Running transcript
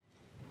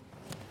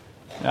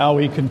Now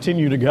we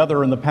continue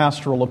together in the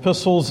pastoral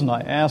epistles, and I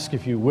ask,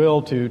 if you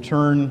will, to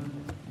turn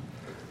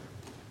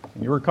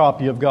in your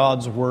copy of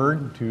God's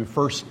Word to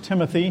 1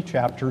 Timothy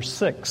chapter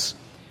 6.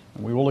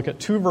 And we will look at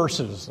two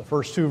verses, the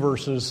first two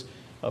verses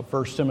of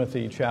 1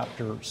 Timothy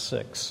chapter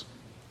 6.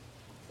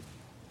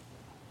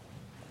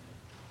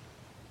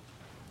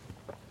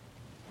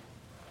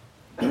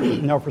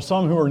 Now, for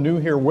some who are new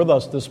here with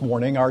us this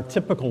morning, our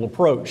typical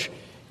approach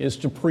is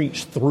to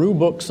preach through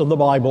books of the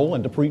Bible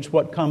and to preach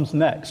what comes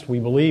next. We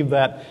believe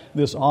that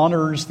this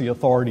honors the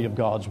authority of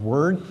God's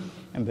Word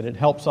and that it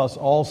helps us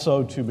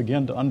also to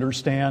begin to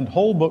understand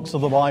whole books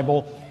of the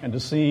Bible and to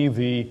see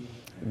the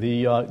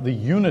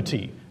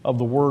unity of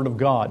the Word of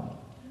God.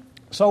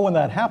 So when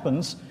that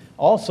happens,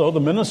 also the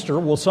minister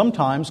will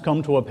sometimes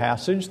come to a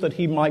passage that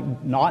he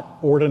might not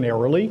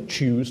ordinarily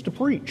choose to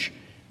preach.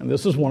 And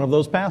this is one of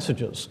those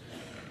passages.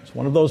 It's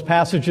one of those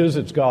passages,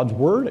 it's God's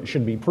Word, it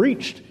should be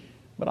preached,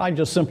 but I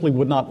just simply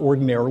would not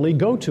ordinarily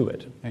go to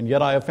it. And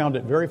yet I have found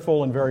it very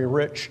full and very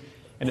rich.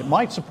 And it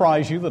might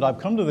surprise you that I've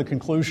come to the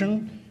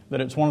conclusion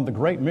that it's one of the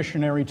great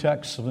missionary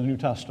texts of the New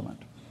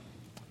Testament.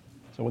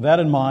 So with that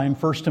in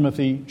mind, 1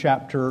 Timothy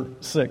chapter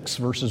 6,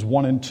 verses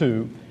 1 and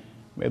 2,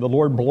 may the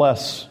Lord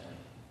bless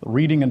the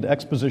reading and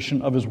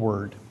exposition of His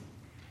Word.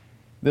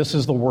 This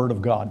is the Word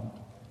of God.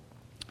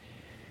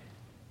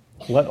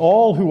 Let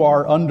all who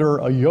are under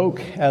a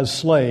yoke as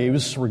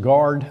slaves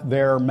regard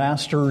their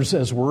masters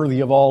as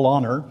worthy of all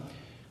honor,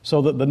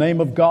 so that the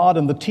name of God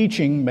and the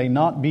teaching may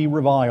not be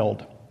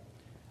reviled.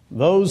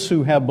 Those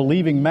who have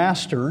believing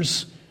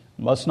masters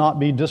must not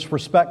be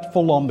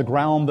disrespectful on the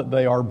ground that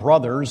they are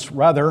brothers.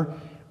 Rather,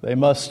 they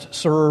must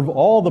serve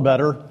all the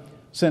better,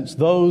 since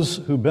those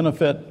who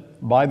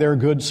benefit by their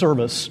good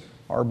service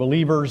are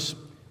believers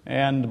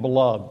and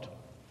beloved.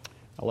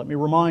 Now, let me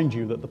remind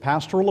you that the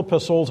pastoral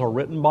epistles are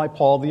written by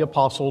Paul the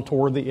Apostle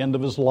toward the end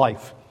of his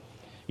life.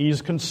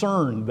 He's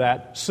concerned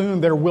that soon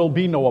there will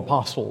be no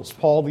apostles.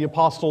 Paul the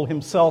Apostle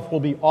himself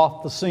will be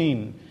off the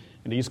scene.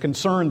 And he's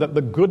concerned that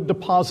the good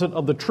deposit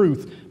of the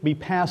truth be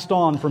passed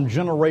on from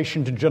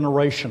generation to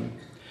generation.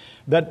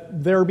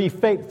 That there be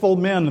faithful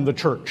men in the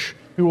church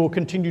who will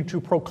continue to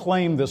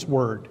proclaim this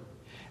word.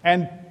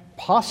 And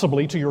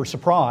possibly, to your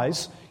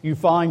surprise, you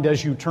find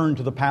as you turn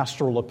to the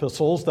pastoral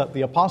epistles that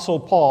the Apostle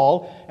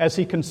Paul, as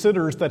he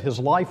considers that his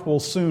life will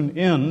soon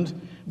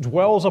end,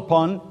 dwells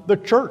upon the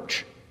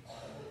church.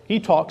 He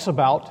talks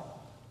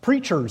about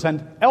preachers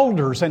and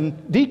elders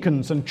and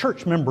deacons and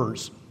church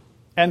members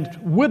and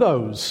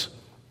widows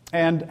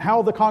and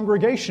how the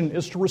congregation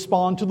is to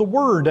respond to the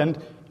word. And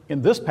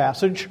in this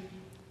passage,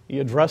 he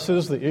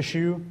addresses the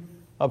issue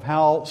of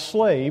how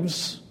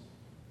slaves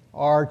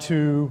are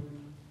to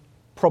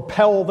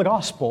propel the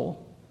gospel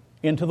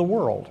into the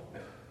world.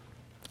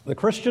 The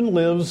Christian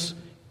lives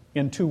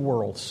in two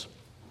worlds.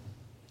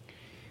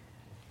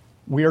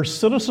 We are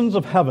citizens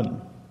of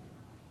heaven,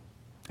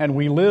 and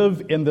we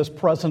live in this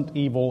present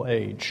evil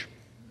age.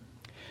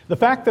 The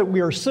fact that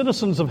we are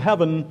citizens of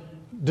heaven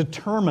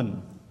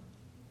determines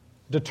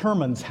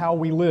how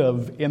we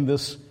live in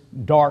this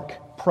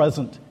dark,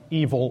 present,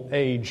 evil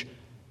age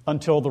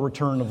until the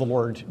return of the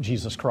Lord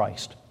Jesus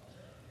Christ.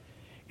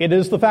 It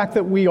is the fact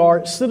that we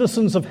are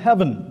citizens of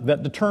heaven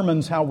that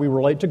determines how we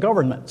relate to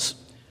governments,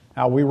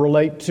 how we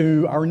relate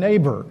to our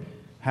neighbor,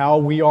 how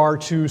we are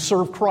to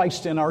serve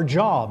Christ in our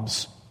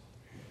jobs.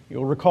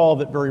 You'll recall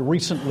that very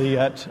recently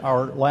at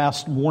our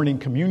last morning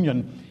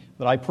communion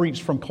that I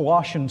preached from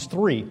Colossians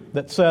 3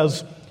 that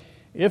says,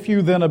 "If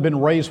you then have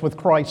been raised with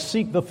Christ,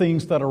 seek the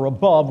things that are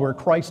above, where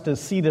Christ is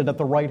seated at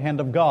the right hand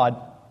of God.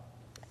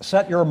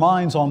 Set your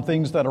minds on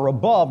things that are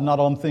above,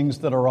 not on things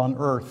that are on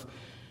earth.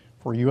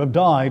 For you have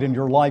died, and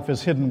your life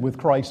is hidden with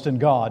Christ in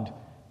God.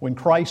 When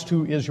Christ,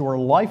 who is your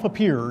life,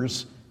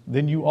 appears,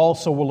 then you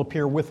also will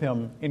appear with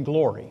Him in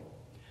glory.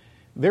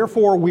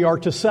 Therefore, we are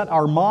to set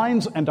our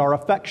minds and our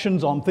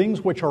affections on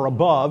things which are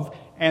above,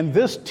 and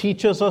this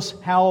teaches us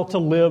how to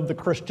live the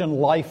Christian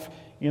life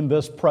in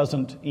this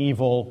present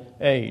evil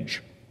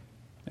age."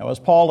 Now, as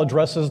Paul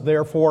addresses,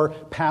 therefore,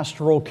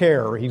 pastoral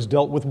care, he's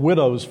dealt with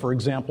widows, for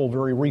example,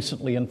 very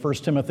recently in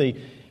 1 Timothy.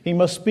 He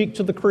must speak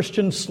to the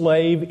Christian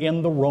slave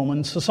in the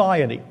Roman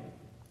society.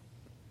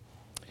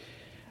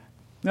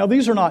 Now,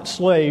 these are not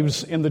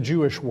slaves in the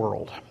Jewish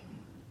world.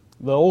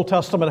 The Old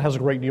Testament has a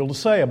great deal to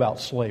say about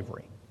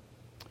slavery,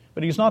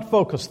 but he's not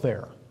focused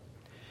there.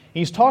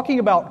 He's talking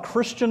about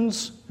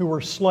Christians who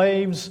are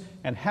slaves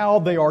and how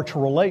they are to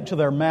relate to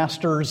their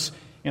masters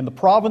in the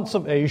province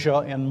of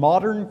Asia, in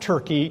modern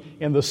Turkey,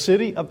 in the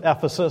city of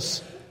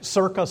Ephesus,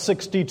 circa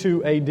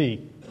 62 AD.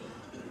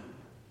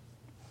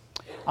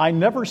 I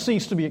never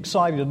cease to be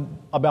excited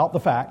about the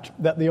fact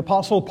that the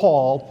Apostle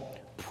Paul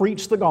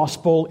preached the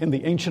gospel in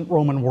the ancient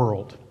Roman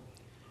world.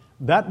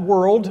 That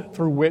world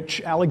through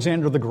which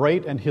Alexander the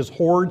Great and his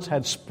hordes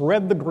had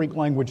spread the Greek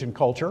language and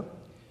culture,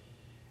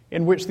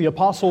 in which the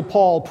Apostle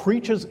Paul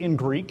preaches in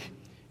Greek,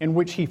 in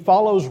which he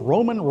follows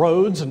Roman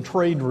roads and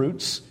trade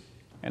routes,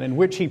 and in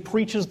which he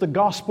preaches the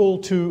gospel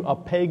to a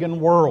pagan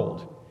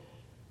world.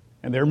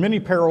 And there are many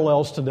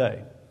parallels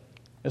today.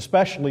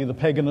 especially the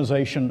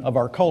paganization of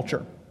our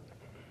culture.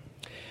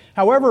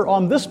 However,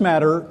 on this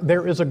matter,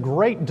 there is a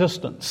great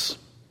distance.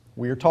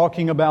 We are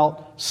talking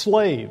about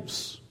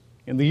slaves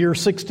in the year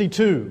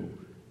 62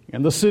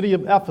 in the city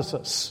of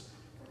Ephesus.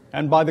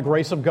 And by the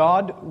grace of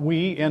God,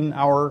 we in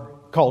our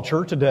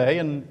culture today,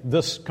 in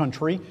this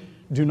country,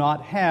 do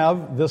not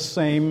have this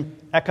same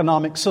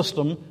economic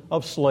system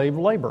of slave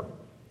labor.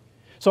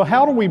 So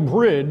how do we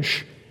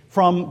bridge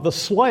from the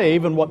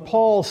slave and what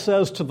Paul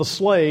says to the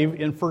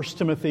slave in 1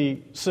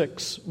 Timothy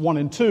 6, 1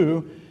 and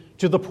 2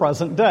 to the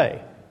present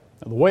day?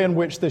 Now, the way in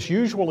which this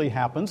usually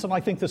happens, and I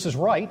think this is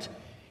right,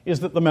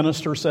 is that the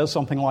minister says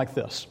something like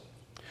this.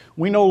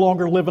 We no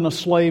longer live in a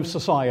slave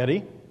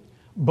society,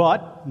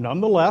 but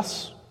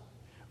nonetheless,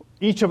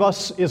 each of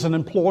us is an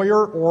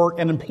employer or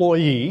an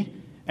employee,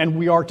 and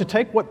we are to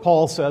take what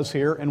Paul says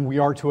here and we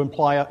are to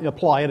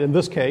apply it, in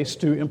this case,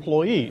 to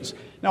employees.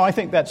 Now, I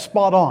think that's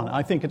spot on.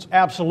 I think it's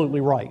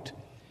absolutely right,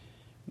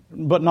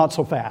 but not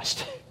so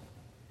fast.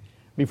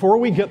 Before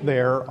we get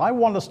there, I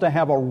want us to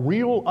have a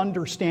real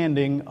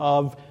understanding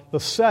of the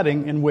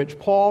setting in which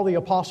Paul the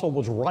Apostle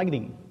was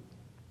writing.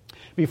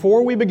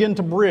 Before we begin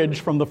to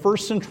bridge from the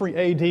first century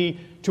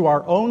AD to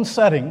our own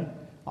setting,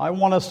 I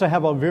want us to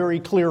have a very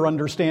clear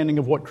understanding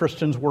of what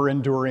Christians were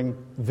enduring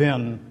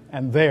then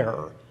and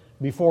there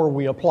before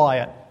we apply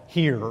it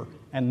here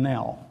and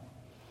now.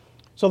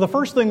 So the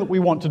first thing that we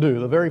want to do,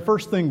 the very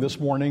first thing this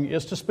morning,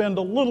 is to spend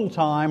a little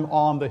time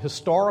on the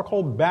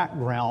historical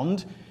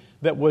background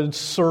that would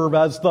serve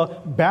as the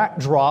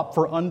backdrop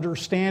for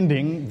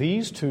understanding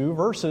these two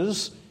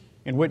verses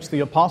in which the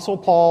Apostle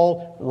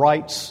Paul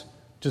writes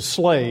to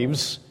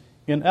slaves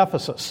in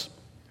Ephesus,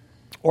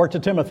 or to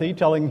Timothy,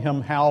 telling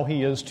him how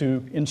he is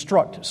to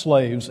instruct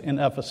slaves in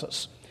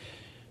Ephesus.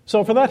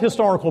 So for that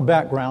historical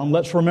background,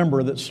 let's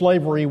remember that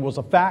slavery was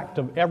a fact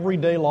of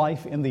everyday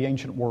life in the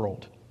ancient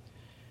world.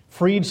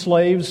 Freed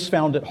slaves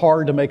found it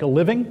hard to make a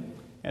living,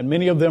 and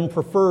many of them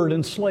preferred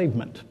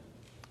enslavement.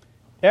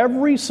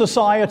 Every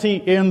society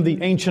in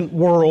the ancient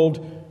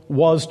world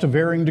was, to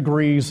varying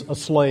degrees, a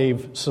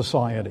slave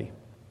society.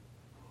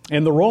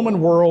 In the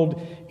Roman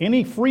world,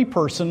 any free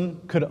person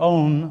could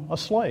own a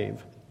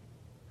slave.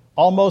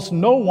 Almost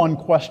no one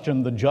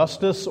questioned the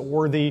justice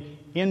or the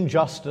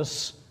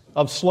injustice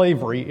of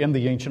slavery in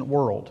the ancient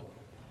world.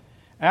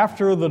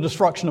 After the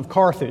destruction of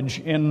Carthage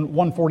in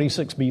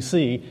 146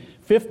 BC,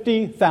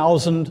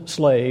 50,000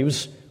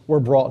 slaves were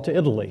brought to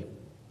Italy.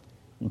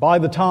 By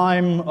the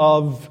time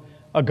of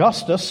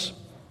Augustus,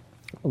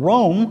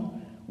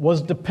 Rome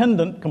was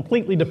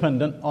completely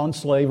dependent on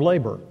slave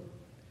labor.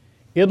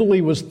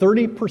 Italy was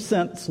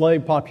 30%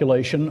 slave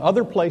population.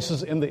 Other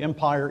places in the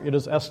empire, it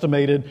is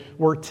estimated,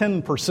 were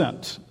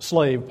 10%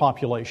 slave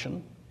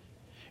population.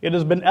 It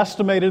has been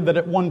estimated that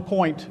at one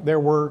point there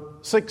were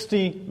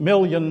 60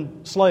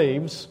 million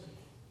slaves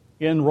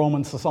in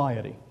Roman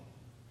society.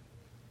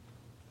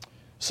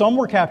 Some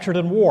were captured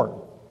in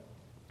war.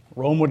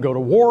 Rome would go to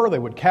war, they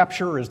would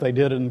capture, as they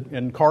did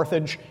in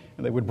Carthage,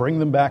 and they would bring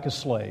them back as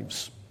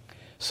slaves.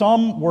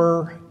 Some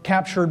were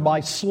captured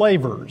by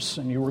slavers,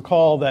 and you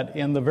recall that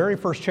in the very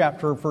first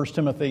chapter of 1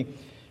 Timothy,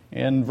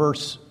 in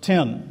verse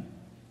 10,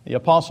 the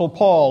Apostle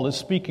Paul is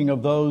speaking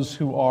of those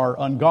who are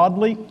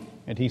ungodly,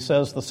 and he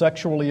says the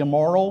sexually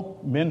immoral,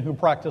 men who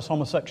practice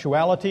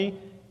homosexuality,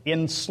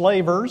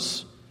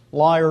 enslavers,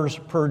 liars,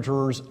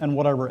 perjurers, and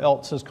whatever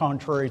else is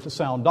contrary to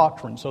sound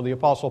doctrine. So the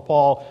Apostle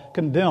Paul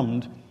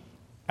condemned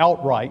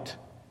outright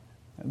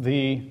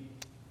the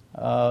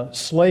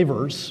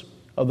slavers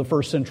of the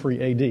first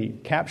century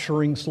AD,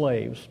 capturing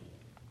slaves.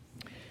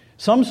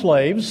 Some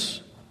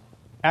slaves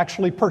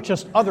actually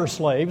purchased other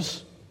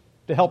slaves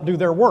to help do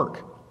their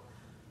work.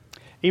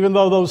 Even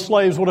though those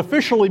slaves would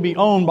officially be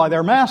owned by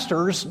their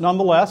masters,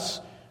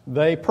 nonetheless,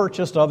 they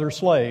purchased other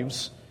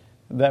slaves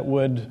that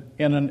would,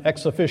 in an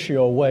ex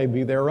officio way,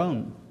 be their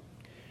own.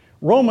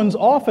 Romans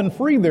often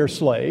freed their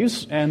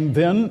slaves, and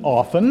then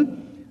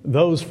often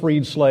those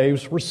freed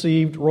slaves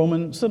received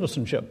Roman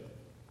citizenship.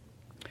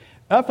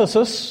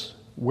 Ephesus,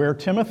 where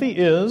Timothy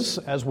is,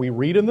 as we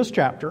read in this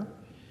chapter,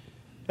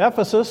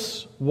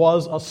 Ephesus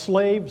was a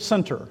slave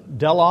center.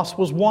 Delos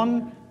was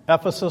one,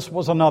 Ephesus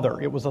was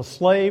another. It was a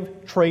slave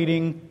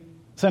trading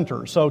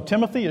center. So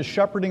Timothy is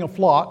shepherding a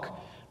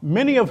flock,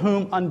 many of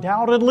whom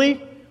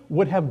undoubtedly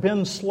would have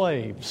been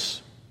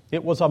slaves.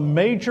 It was a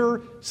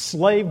major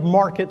slave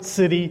market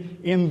city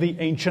in the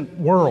ancient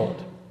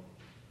world.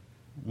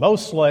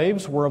 Most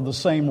slaves were of the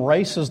same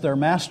race as their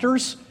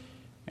masters,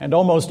 and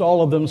almost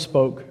all of them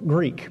spoke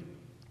Greek.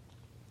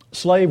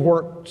 Slaves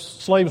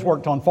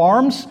worked on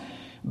farms,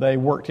 they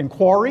worked in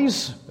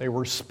quarries, they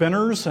were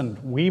spinners and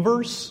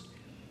weavers,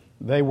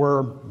 they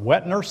were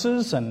wet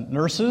nurses and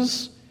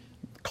nurses,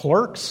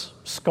 clerks,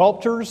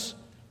 sculptors,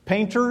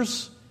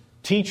 painters,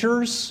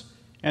 teachers,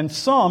 and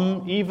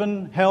some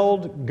even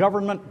held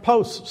government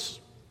posts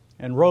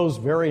and rose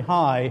very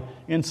high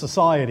in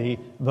society,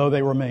 though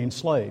they remained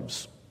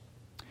slaves.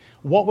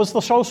 What was the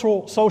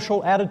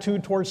social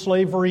attitude towards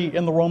slavery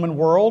in the Roman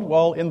world?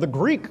 Well, in the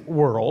Greek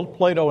world,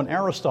 Plato and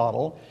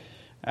Aristotle,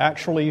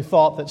 actually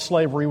thought that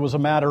slavery was a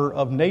matter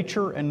of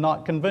nature and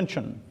not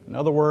convention. In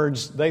other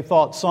words, they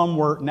thought some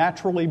were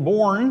naturally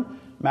born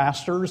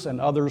masters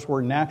and others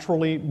were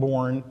naturally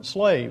born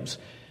slaves.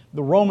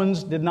 The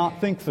Romans did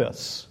not think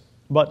this,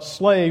 but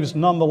slaves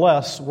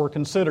nonetheless were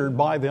considered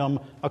by them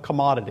a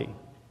commodity.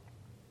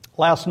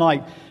 Last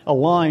night, a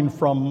line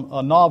from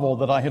a novel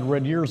that I had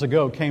read years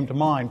ago came to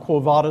mind, Quo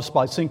Vadis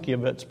by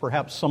Sienkiewicz.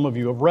 Perhaps some of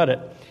you have read it.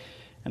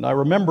 And I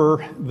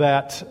remember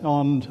that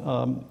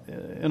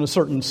in a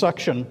certain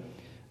section,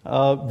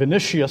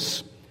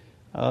 Vinicius,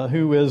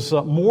 who is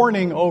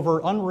mourning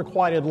over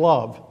unrequited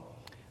love,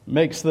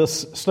 makes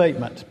this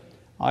statement: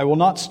 "I will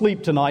not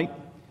sleep tonight.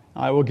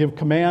 I will give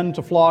command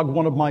to flog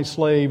one of my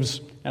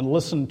slaves and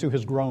listen to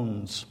his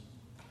groans."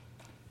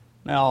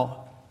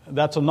 Now,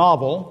 that's a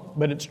novel,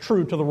 but it's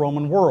true to the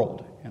Roman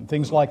world, and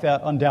things like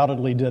that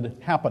undoubtedly did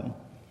happen.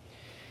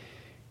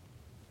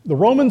 The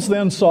Romans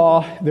then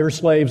saw their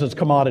slaves as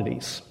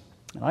commodities.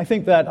 And I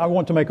think that I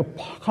want to make a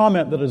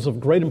comment that is of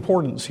great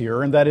importance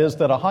here, and that is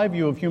that a high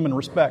view of human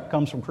respect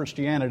comes from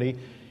Christianity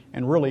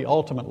and really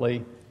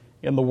ultimately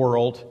in the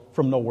world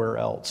from nowhere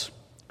else.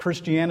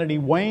 Christianity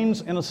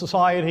wanes in a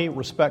society,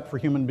 respect for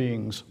human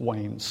beings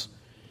wanes,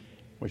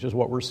 which is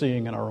what we're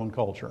seeing in our own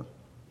culture.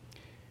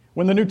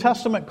 When the New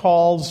Testament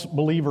calls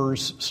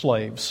believers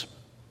slaves,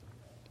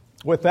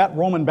 with that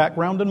Roman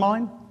background in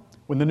mind,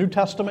 when the New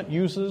Testament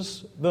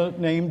uses the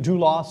name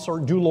doulos or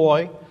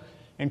douloi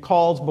and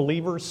calls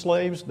believers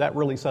slaves, that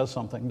really says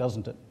something,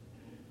 doesn't it?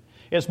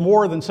 It's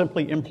more than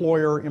simply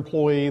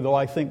employer-employee, though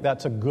I think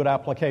that's a good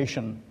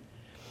application.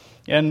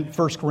 In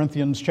 1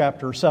 Corinthians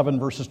chapter 7,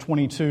 verses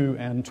 22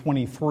 and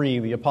 23,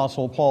 the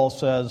Apostle Paul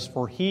says,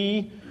 "For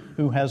he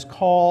who was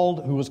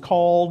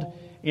called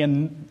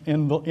in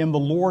the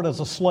Lord as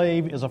a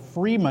slave is a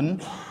freeman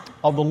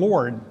of the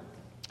Lord.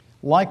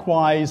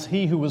 Likewise,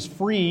 he who was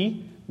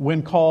free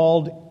when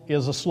called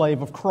is a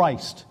slave of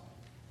Christ.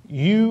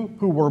 You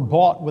who were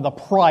bought with a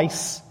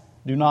price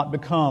do not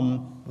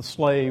become the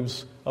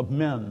slaves of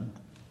men."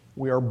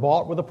 We are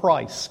bought with a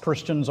price.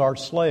 Christians are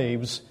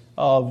slaves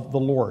of the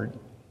Lord.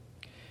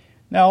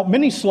 Now,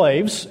 many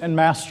slaves and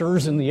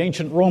masters in the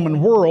ancient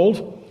Roman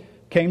world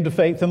came to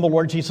faith in the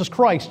Lord Jesus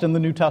Christ in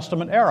the New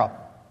Testament era.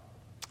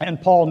 And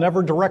Paul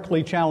never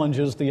directly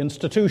challenges the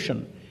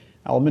institution.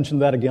 I'll mention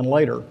that again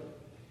later.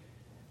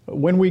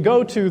 When we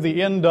go to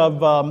the end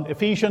of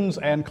Ephesians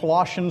and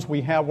Colossians,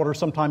 we have what are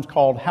sometimes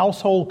called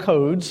household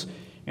codes,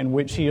 in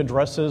which he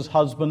addresses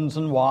husbands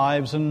and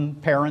wives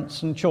and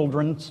parents and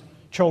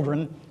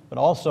children, but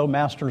also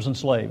masters and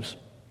slaves.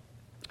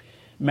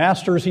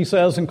 Masters, he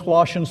says in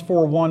Colossians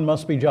 4:1,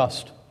 must be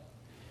just.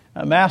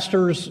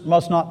 Masters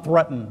must not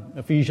threaten,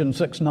 Ephesians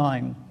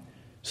 6:9.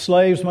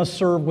 Slaves must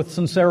serve with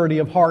sincerity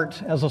of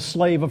heart as a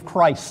slave of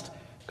Christ,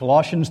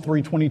 Colossians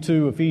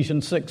 3:22,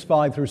 Ephesians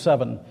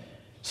 6:5-7.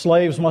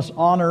 Slaves must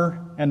honor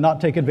and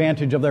not take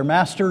advantage of their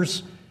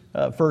masters,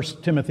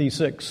 1 Timothy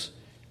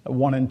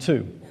 6:1 and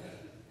 2.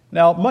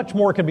 Now, much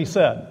more can be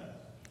said,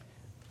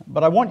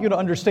 but I want you to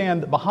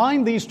understand that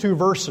behind these two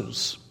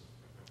verses,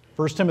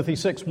 1 Timothy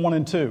 6:1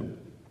 and 2,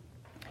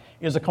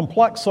 is a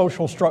complex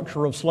social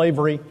structure of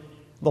slavery,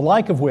 the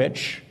like of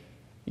which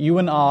you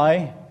and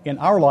I, in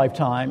our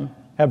lifetime,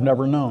 have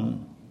never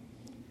known.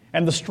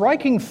 And the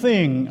striking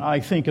thing, I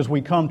think, as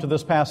we come to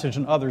this passage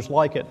and others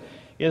like it,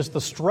 is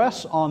the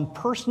stress on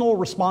personal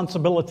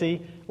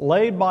responsibility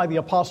laid by the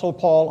Apostle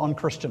Paul on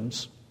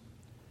Christians.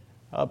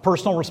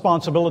 Personal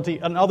responsibility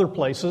in other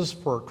places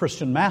for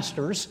Christian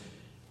masters,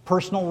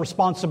 personal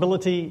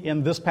responsibility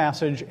in this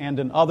passage and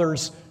in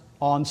others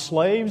on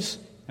slaves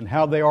and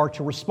how they are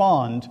to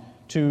respond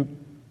to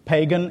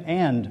pagan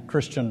and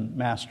Christian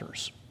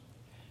masters.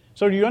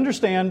 So do you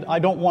understand? I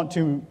don't want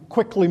to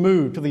quickly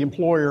move to the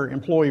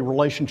employer-employee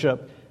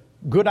relationship.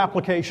 Good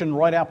application,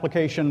 right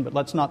application, but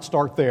let's not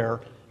start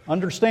there.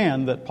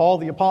 Understand that Paul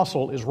the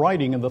Apostle is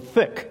writing in the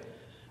thick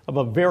of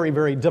a very,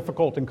 very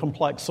difficult and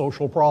complex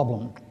social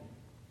problem.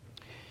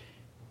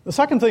 The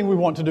second thing we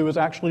want to do is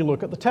actually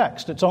look at the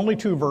text. It's only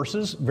 2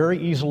 verses, very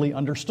easily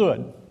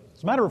understood.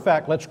 As a matter of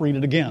fact, let's read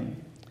it again.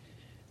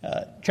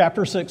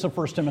 Chapter 6 of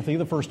 1 Timothy,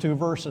 the first 2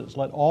 verses.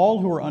 "Let all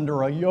who are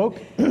under a yoke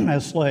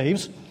as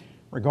slaves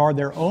regard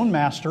their own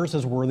masters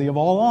as worthy of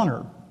all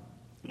honor,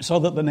 so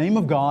that the name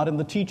of God and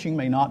the teaching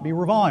may not be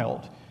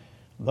reviled.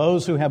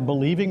 Those who have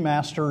believing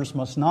masters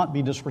must not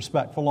be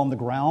disrespectful on the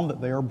ground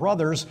that they are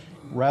brothers.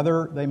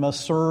 Rather, they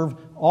must serve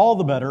all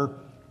the better,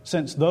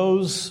 since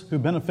those who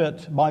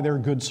benefit by their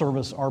good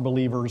service are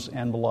believers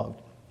and beloved."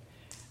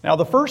 Now,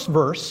 the first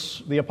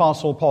verse, the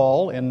Apostle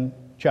Paul in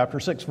chapter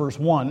 6, verse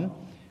 1,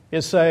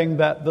 is saying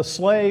that the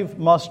slave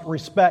must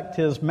respect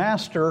his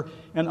master,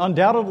 and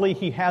undoubtedly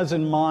he has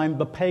in mind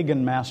the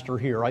pagan master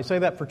here. I say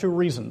that for 2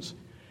 reasons.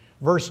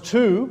 Verse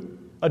 2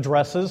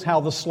 addresses how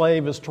the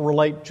slave is to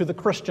relate to the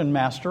Christian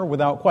master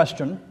without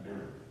question.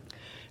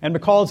 And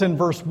because in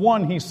verse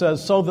 1 he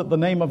says, "so that the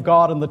name of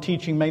God and the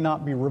teaching may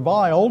not be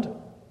reviled,"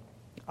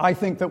 I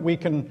think that we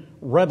can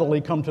readily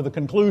come to the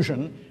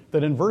conclusion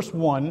that in verse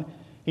 1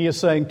 he is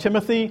saying,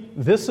 "Timothy,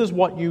 this is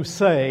what you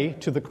say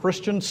to the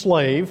Christian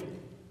slave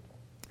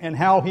and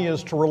how he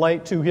is to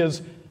relate to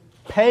his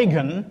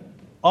pagan,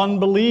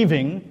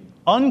 unbelieving,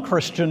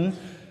 unchristian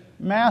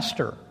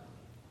master.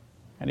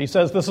 And he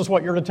says this is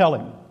what you're to tell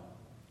him.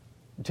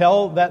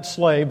 Tell that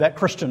slave, that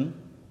Christian,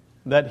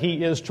 that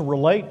he is to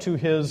relate to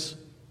his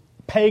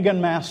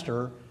pagan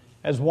master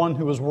as one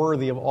who is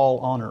worthy of all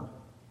honor.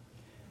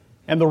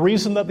 And the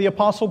reason that the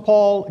Apostle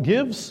Paul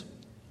gives,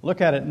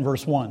 look at it in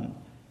verse 1.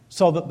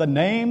 So that the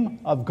name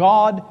of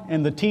God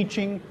and the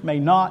teaching may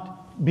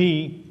not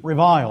be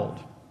reviled.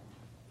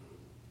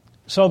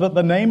 So that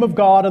the name of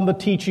God and the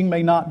teaching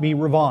may not be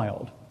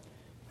reviled.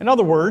 In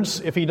other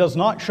words, if he does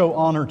not show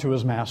honor to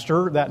his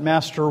master, that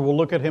master will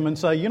look at him and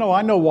say,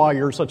 I know why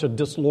you're such a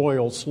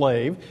disloyal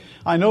slave.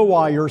 I know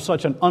why you're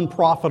such an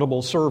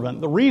unprofitable servant.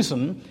 The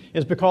reason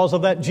is because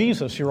of that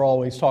Jesus you're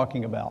always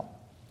talking about.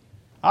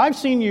 I've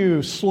seen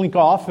you slink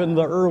off in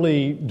the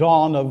early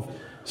dawn of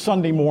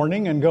Sunday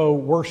morning and go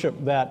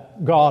worship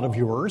that God of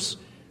yours,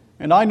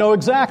 and I know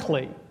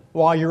exactly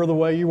why you're the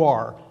way you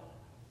are.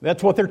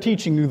 That's what they're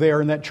teaching you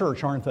there in that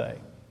church, aren't they?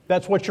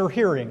 That's what you're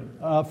hearing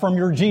from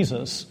your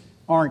Jesus,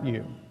 aren't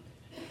you?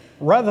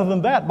 Rather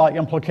than that, by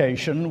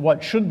implication,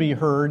 what should be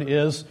heard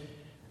is,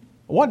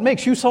 what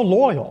makes you so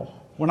loyal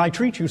when I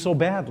treat you so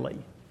badly?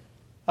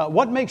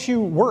 What makes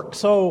you work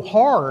so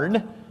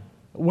hard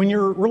when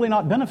you're really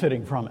not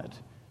benefiting from it?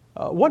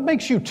 What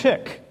makes you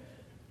tick?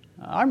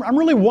 I'm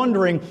really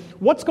wondering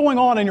what's going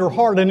on in your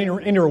heart and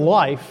in your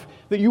life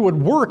that you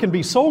would work and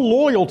be so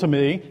loyal to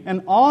me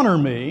and honor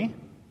me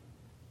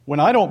when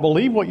I don't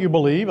believe what you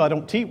believe, I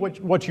don't teach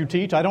what you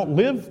teach, I don't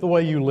live the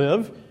way you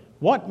live.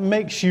 What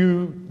makes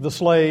you the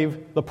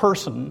slave, the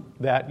person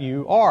that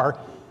you are,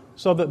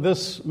 so that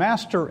this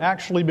master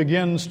actually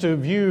begins to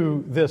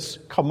view this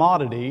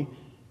commodity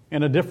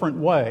in a different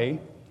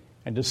way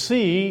and to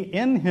see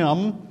in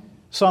him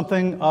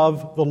something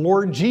of the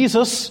Lord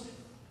Jesus,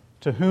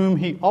 to whom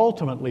he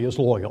ultimately is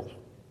loyal.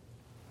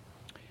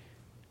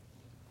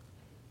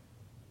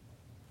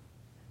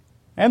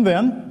 And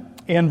then,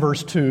 in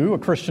verse 2, a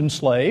Christian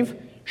slave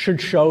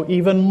should show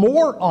even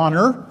more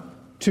honor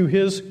to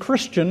his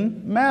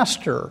Christian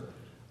master.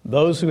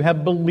 Those who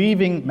have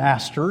believing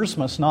masters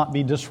must not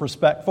be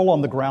disrespectful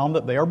on the ground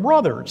that they are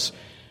brothers.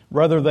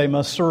 Rather, they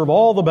must serve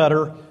all the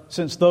better,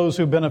 since those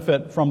who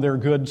benefit from their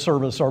good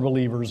service are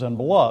believers and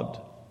beloved.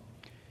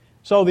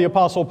 So the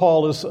Apostle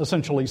Paul is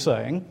essentially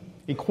saying,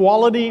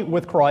 equality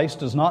with Christ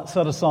does not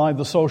set aside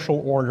the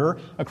social order.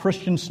 A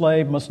Christian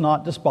slave must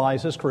not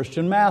despise his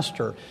Christian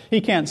master.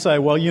 He can't say,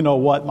 well, you know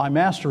what, my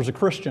master's a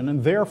Christian,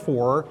 and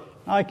therefore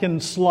I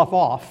can slough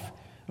off.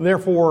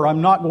 Therefore,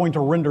 I'm not going to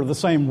render the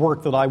same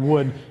work that I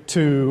would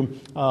to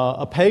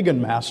a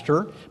pagan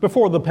master.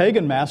 Before the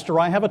pagan master,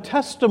 I have a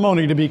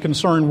testimony to be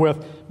concerned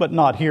with, but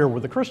not here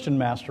with the Christian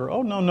master.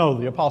 Oh, no,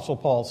 the Apostle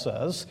Paul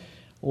says,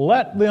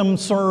 let them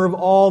serve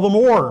all the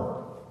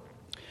more,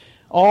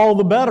 all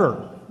the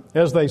better,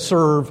 as they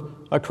serve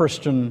a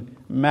Christian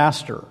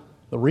master.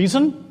 The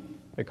reason?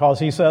 Because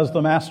he says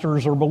the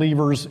masters are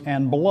believers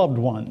and beloved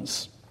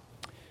ones.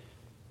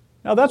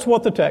 Now, that's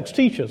what the text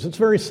teaches. It's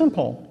very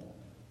simple.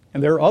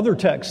 And there are other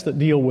texts that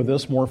deal with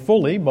this more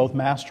fully. Both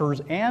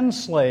masters and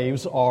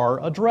slaves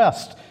are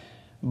addressed.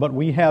 But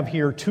we have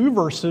here 2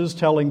 verses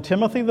telling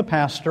Timothy the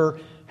pastor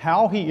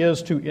how he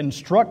is to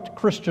instruct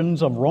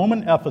Christians of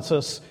Roman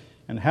Ephesus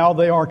and how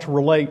they are to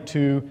relate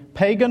to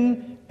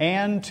pagan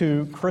and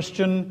to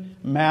Christian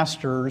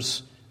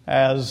masters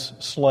as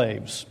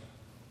slaves.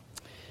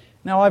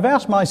 Now, I've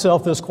asked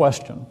myself this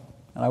question,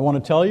 and I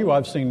want to tell you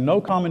I've seen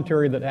no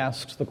commentary that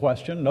asks the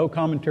question, no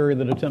commentary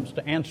that attempts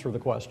to answer the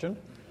question.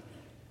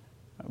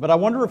 But I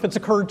wonder if it's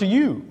occurred to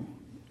you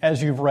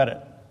as you've read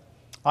it.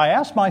 I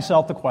asked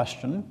myself the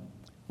question,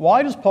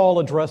 why does Paul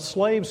address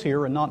slaves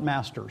here and not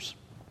masters?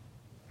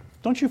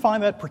 Don't you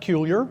find that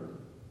peculiar,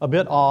 a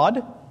bit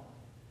odd?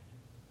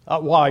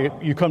 Why,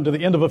 you come to the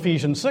end of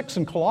Ephesians 6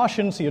 and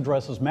Colossians, he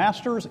addresses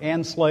masters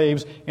and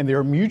slaves in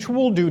their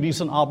mutual duties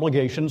and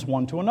obligations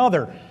one to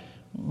another.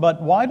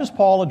 But why does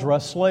Paul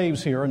address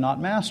slaves here and not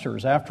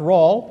masters? After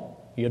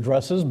all, he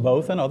addresses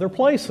both in other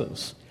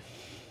places.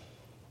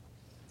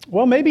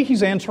 Well, maybe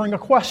he's answering a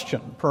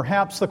question.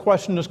 Perhaps the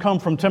question has come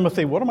from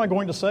Timothy, what am I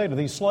going to say to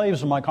these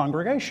slaves in my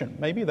congregation?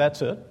 Maybe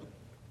that's it.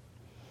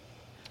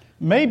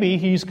 Maybe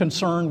he's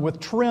concerned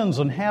with trends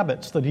and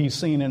habits that he's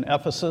seen in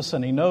Ephesus,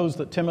 and he knows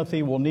that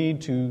Timothy will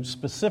need to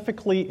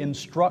specifically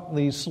instruct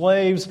these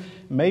slaves.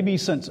 Maybe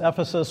since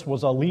Ephesus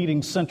was a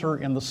leading center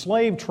in the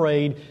slave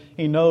trade,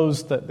 he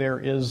knows that there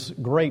is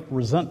great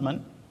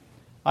resentment.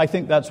 I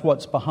think that's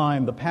what's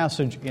behind the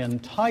passage in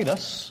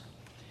Titus,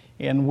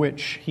 in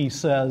which he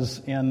says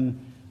in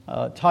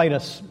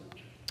Titus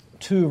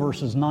 2,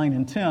 verses 9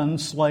 and 10,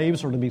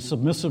 slaves are to be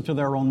submissive to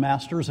their own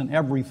masters in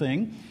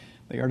everything.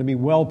 They are to be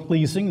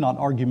well-pleasing, not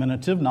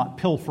argumentative, not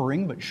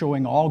pilfering, but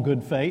showing all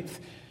good faith,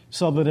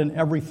 so that in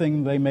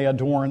everything they may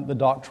adorn the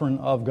doctrine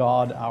of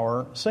God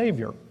our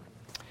Savior.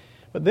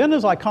 But then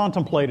as I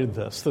contemplated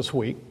this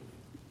week,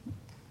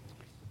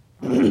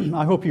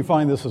 I hope you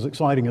find this as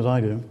exciting as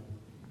I do.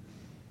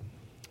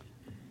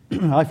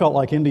 I felt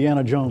like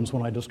Indiana Jones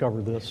when I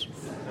discovered this.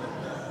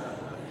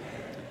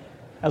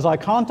 As I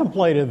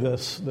contemplated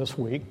this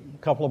week, a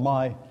couple of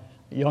my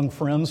young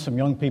friends, some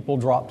young people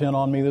dropped in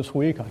on me this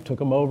week. I took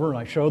them over and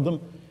I showed them.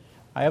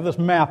 I have this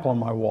map on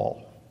my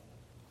wall.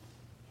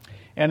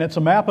 And it's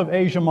a map of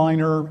Asia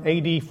Minor,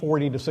 AD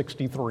 40 to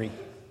 63.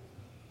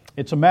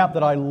 It's a map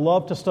that I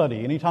love to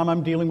study. Anytime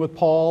I'm dealing with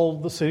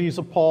Paul, the cities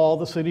of Paul,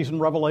 the cities in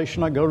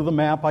Revelation, I go to the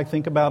map, I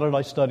think about it,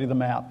 I study the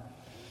map.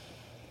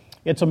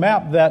 It's a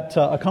map that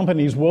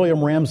accompanies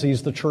William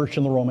Ramsay's The Church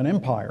in the Roman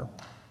Empire.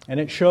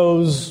 And it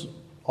shows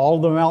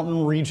all the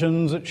mountain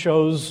regions, it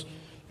shows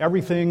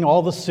everything,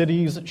 all the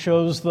cities, it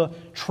shows the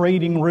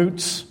trading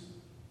routes.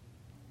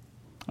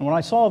 And when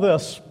I saw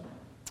this,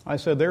 I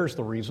said, there's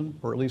the reason,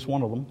 or at least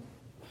one of them.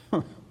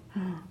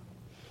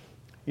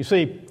 You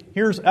see,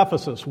 here's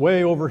Ephesus,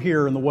 way over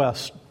here in the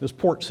west, this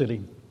port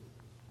city.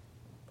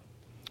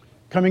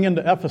 Coming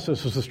into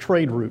Ephesus is this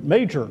trade route,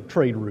 major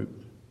trade route.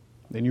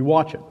 Then you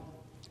watch it.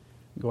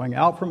 Going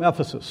out from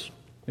Ephesus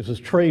is this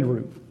trade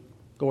route,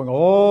 going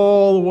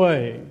all the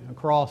way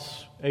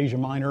across Asia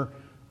Minor,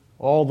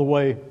 all the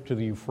way to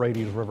the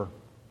Euphrates River.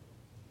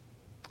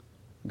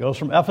 It goes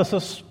from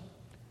Ephesus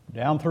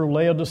down through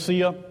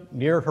Laodicea,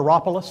 near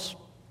Hierapolis,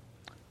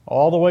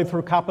 all the way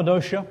through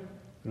Cappadocia,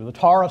 through the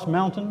Taurus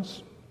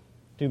Mountains,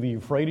 to the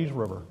Euphrates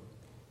River.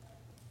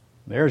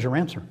 There's your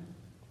answer.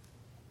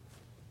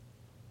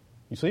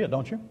 You see it,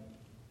 don't you?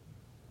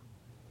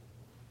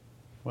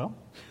 Well,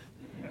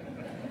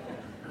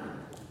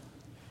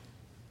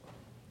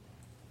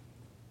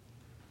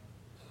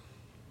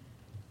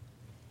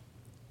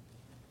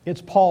 it's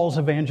Paul's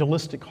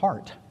evangelistic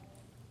heart.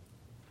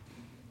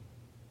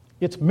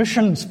 It's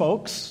missions,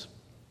 folks.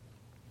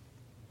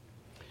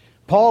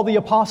 Paul the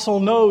Apostle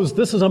knows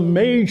this is a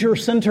major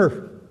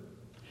center.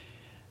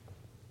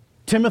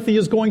 Timothy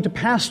is going to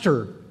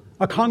pastor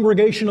a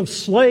congregation of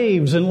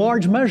slaves in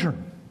large measure.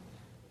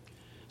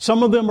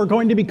 Some of them are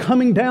going to be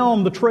coming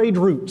down the trade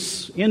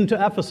routes into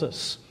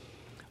Ephesus.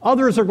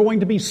 Others are going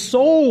to be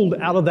sold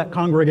out of that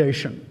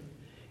congregation,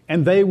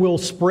 and they will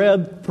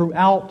spread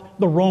throughout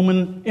the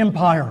Roman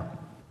Empire.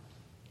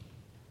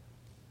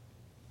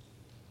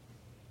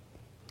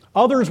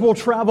 Others will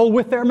travel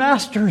with their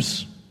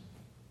masters,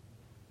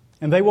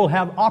 and they will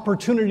have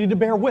opportunity to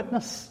bear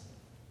witness.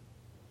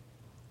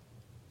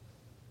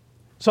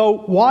 So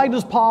why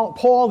does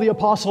Paul the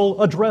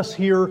Apostle address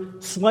here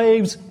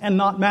slaves and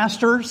not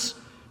masters?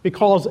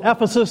 Because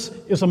Ephesus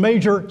is a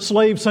major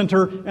slave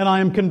center, and I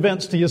am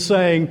convinced he is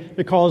saying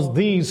because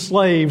these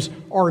slaves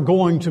are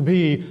going to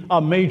be a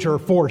major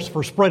force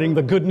for spreading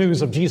the good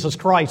news of Jesus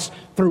Christ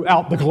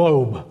throughout the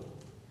globe.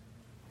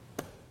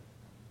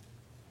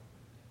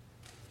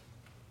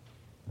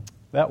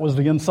 That was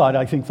the insight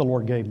I think the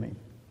Lord gave me.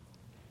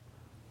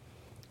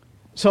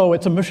 So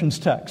it's a missions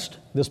text,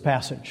 this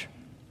passage.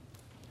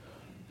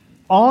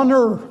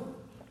 Honor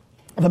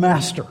the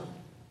master,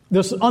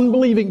 this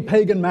unbelieving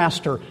pagan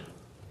master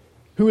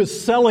who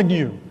is selling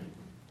you,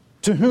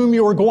 to whom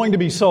you are going to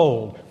be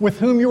sold, with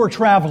whom you are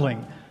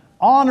traveling.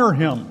 Honor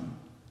him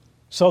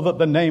so that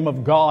the name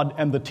of God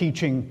and the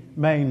teaching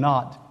may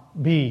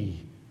not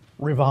be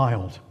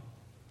reviled.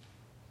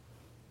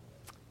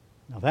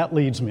 Now that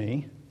leads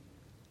me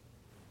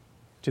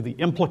to the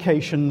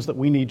implications that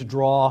we need to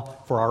draw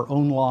for our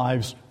own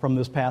lives from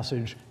this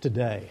passage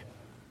today.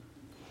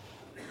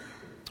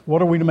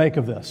 What are we to make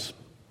of this?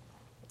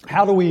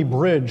 How do we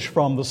bridge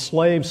from the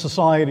slave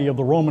society of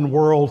the Roman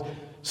world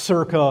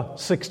circa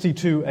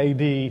 62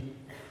 AD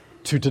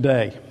to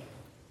today?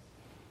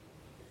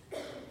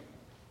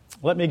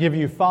 Let me give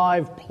you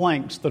 5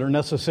 planks that are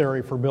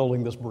necessary for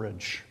building this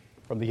bridge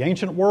from the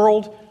ancient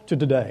world to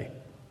today.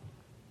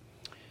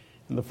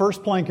 And the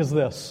first plank is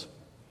this.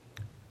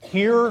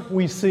 Here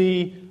we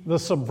see the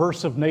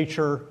subversive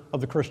nature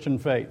of the Christian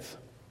faith.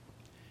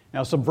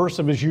 Now,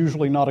 subversive is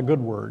usually not a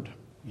good word.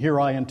 Here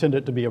I intend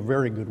it to be a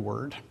very good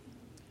word.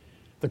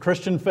 The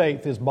Christian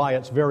faith is by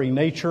its very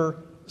nature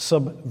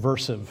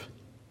subversive.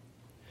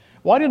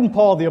 Why didn't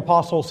Paul the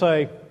Apostle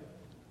say,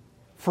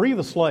 free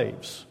the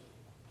slaves?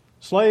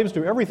 Slaves,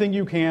 do everything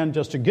you can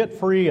just to get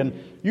free, and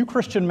you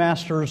Christian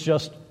masters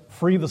just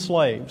free the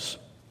slaves.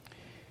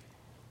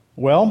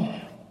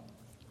 Well,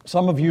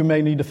 some of you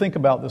may need to think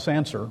about this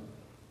answer,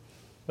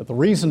 but the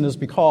reason is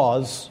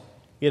because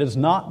it is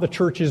not the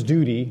church's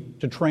duty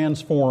to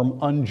transform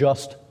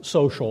unjust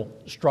social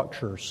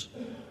structures,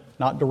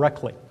 not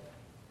directly.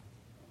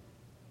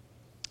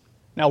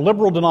 Now,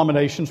 liberal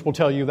denominations will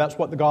tell you that's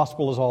what the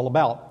gospel is all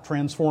about,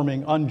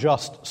 transforming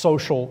unjust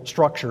social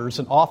structures,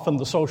 and often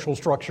the social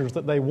structures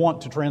that they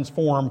want to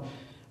transform,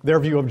 their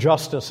view of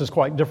justice is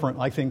quite different,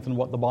 I think, than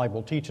what the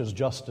Bible teaches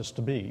justice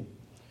to be.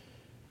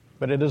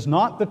 But it is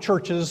not the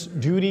church's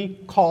duty,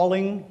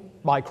 calling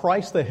by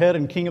Christ the head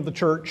and king of the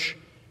church,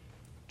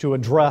 to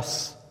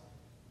address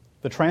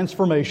the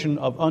transformation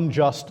of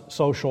unjust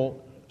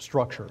social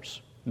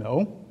structures.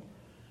 No.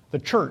 The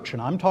church,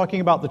 and I'm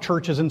talking about the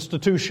church as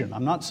institution.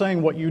 I'm not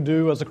saying what you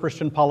do as a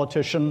Christian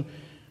politician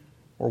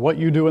or what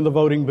you do in the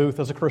voting booth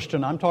as a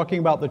Christian. I'm talking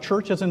about the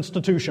church as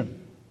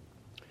institution.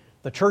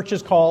 The church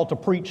is called to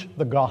preach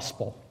the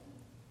gospel.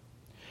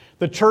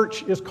 The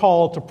church is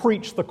called to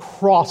preach the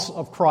cross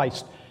of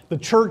Christ. The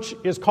church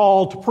is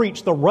called to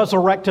preach the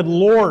resurrected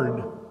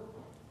Lord.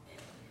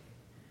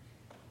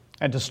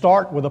 And to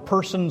start with a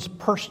person's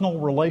personal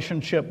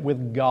relationship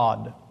with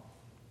God.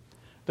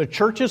 The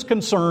church's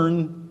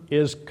concern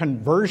is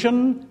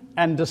conversion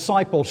and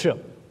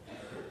discipleship.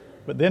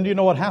 But then do you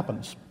know what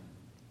happens?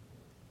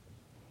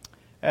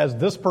 As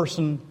this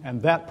person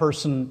and that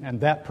person and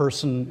that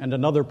person and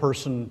another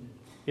person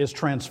is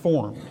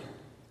transformed,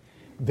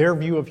 their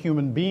view of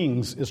human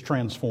beings is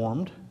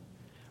transformed,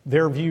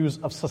 their views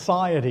of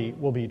society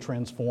will be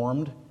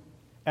transformed,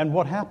 and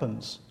what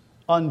happens?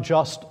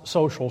 Unjust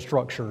social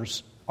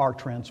structures are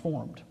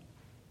transformed.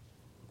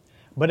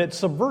 But it's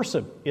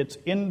subversive, it's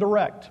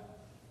indirect.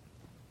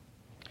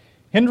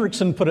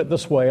 Hendrickson put it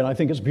this way, and I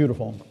think it's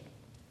beautiful.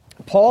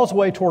 Paul's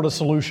way toward a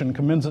solution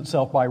commends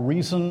itself by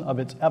reason of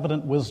its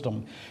evident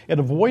wisdom. It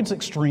avoids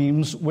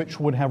extremes which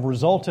would have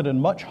resulted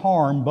in much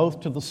harm both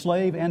to the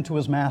slave and to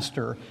his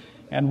master,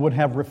 and would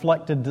have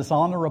reflected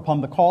dishonor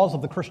upon the cause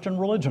of the Christian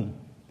religion.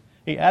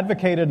 He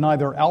advocated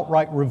neither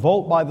outright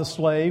revolt by the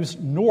slaves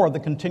nor the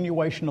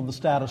continuation of the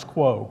status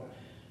quo.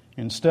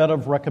 Instead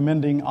of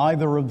recommending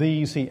either of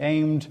these, he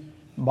aimed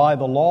by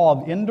the law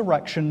of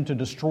indirection to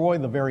destroy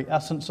the very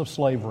essence of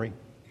slavery,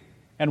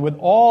 and with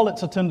all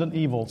its attendant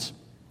evils.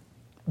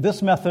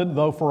 This method,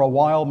 though for a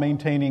while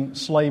maintaining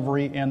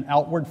slavery in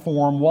outward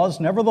form, was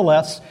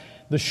nevertheless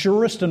the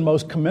surest and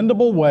most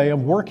commendable way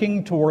of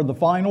working toward the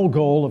final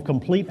goal of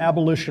complete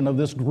abolition of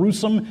this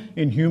gruesome,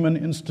 inhuman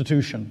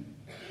institution.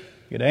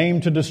 It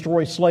aimed to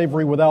destroy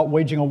slavery without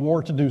waging a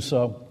war to do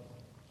so.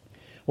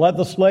 Let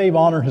the slave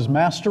honor his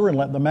master, and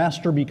let the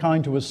master be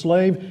kind to his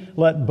slave.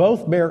 Let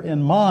both bear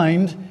in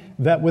mind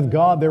that with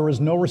God there is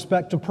no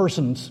respect of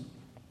persons.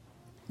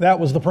 That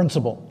was the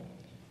principle.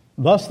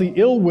 Thus, the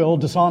ill will,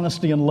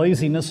 dishonesty, and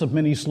laziness of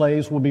many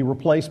slaves will be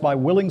replaced by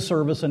willing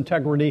service,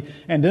 integrity,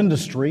 and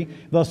industry.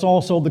 Thus,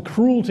 also, the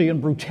cruelty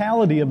and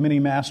brutality of many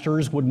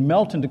masters would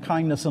melt into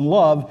kindness and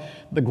love.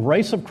 The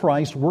grace of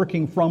Christ,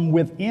 working from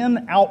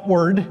within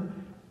outward,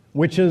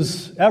 which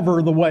is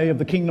ever the way of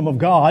the kingdom of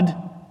God,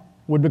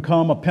 would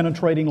become a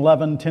penetrating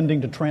leaven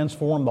tending to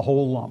transform the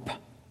whole lump.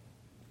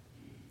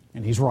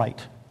 And he's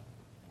right.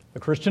 The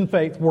Christian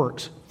faith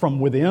works from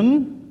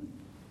within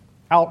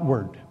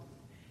outward.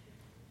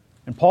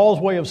 And Paul's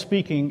way of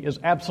speaking is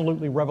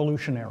absolutely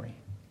revolutionary.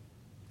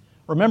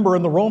 Remember,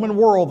 in the Roman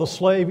world, the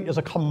slave is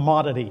a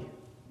commodity.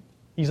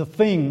 He's a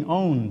thing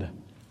owned.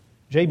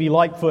 J.B.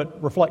 Lightfoot,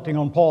 reflecting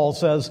on Paul,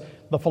 says,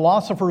 the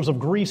philosophers of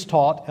Greece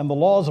taught and the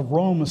laws of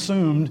Rome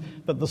assumed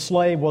that the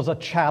slave was a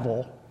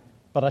chattel,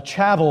 but a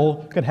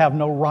chattel could have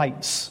no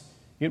rights.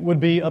 It would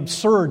be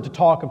absurd to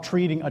talk of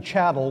treating a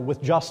chattel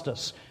with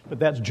justice, but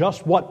that's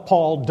just what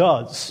Paul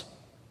does.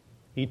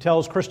 He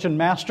tells Christian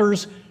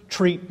masters,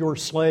 treat your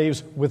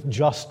slaves with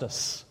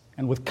justice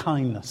and with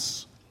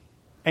kindness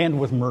and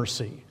with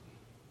mercy.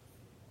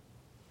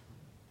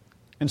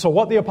 And so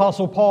what the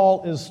Apostle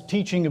Paul is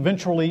teaching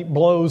eventually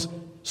blows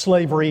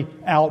slavery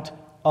out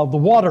of the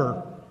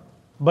water.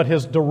 But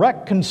his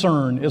direct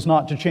concern is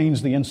not to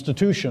change the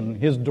institution.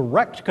 His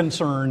direct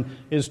concern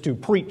is to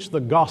preach the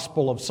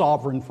gospel of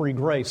sovereign free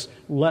grace.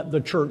 Let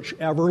the church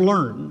ever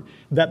learn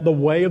that the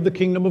way of the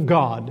kingdom of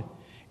God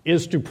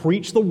is to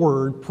preach the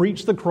word,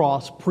 preach the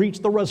cross, preach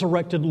the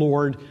resurrected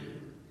Lord,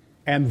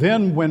 and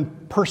then when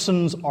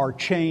persons are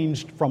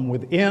changed from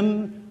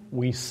within,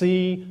 we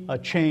see a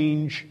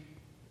change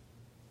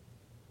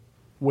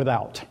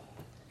without.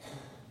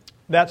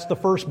 That's the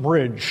first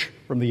bridge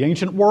from the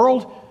ancient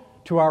world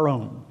to our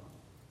own.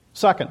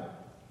 Second,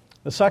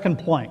 the second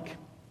plank.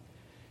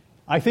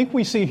 I think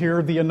we see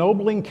here the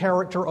ennobling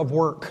character of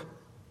work.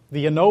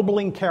 The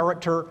ennobling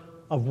character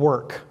of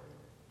work.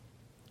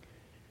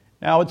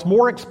 Now, it's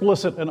more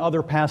explicit in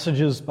other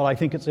passages, but I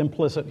think it's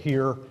implicit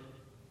here.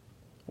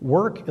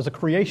 Work is a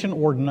creation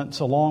ordinance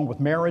along with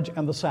marriage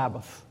and the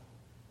Sabbath.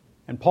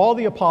 And Paul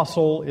the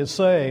Apostle is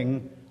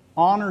saying,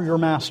 honor your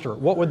master.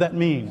 What would that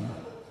mean?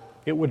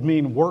 It would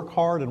mean work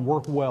hard and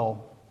work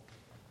well.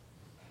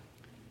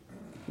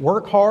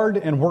 Work hard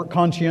and work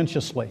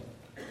conscientiously.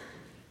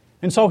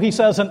 And so he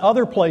says in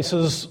other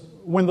places,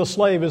 when the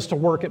slave is to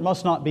work, it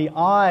must not be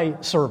eye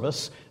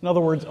service. In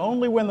other words,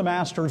 only when the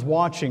master is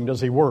watching does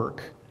he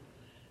work.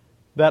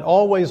 That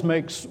always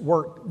makes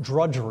work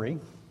drudgery.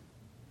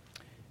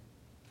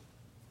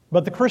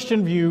 But the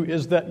Christian view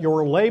is that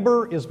your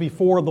labor is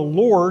before the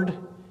Lord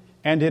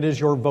and it is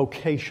your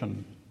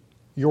vocation.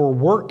 Your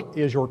work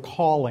is your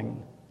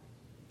calling.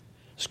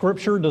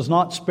 Scripture does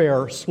not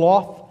spare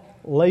sloth,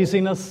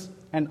 laziness,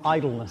 and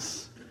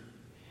idleness.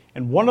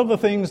 And one of the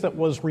things that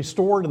was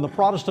restored in the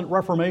Protestant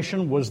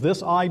Reformation was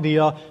this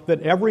idea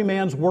that every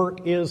man's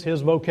work is his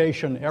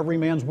vocation, every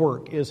man's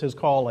work is his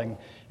calling.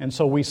 And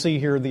so we see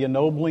here the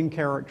ennobling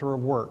character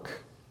of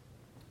work.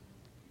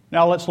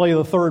 Now let's lay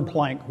the third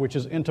plank, which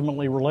is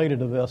intimately related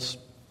to this.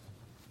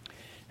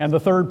 And the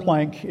third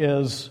plank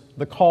is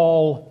the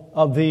call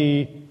of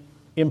the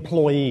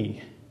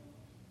employee.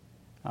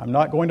 I'm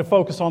not going to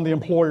focus on the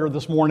employer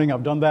this morning.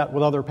 I've done that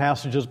with other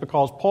passages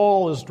because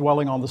Paul is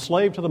dwelling on the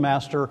slave to the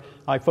master.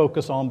 I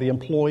focus on the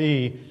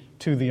employee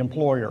to the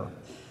employer.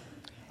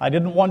 I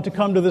didn't want to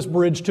come to this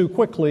bridge too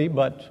quickly,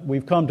 but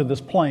we've come to this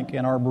plank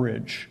in our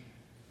bridge.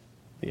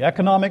 The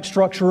economic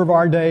structure of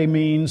our day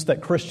means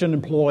that Christian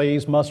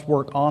employees must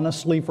work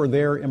honestly for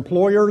their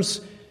employers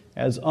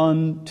as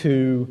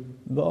unto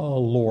the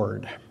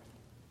Lord.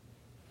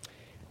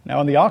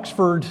 Now, in the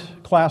Oxford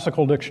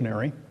Classical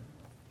Dictionary,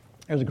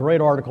 there's a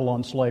great article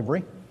on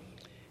slavery,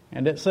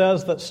 and it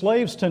says that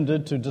slaves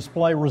tended to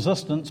display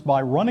resistance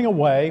by running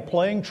away,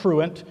 playing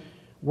truant,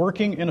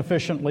 working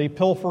inefficiently,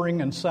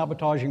 pilfering, and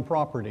sabotaging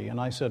property. And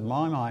I said,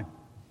 my,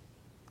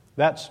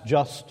 that's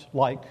just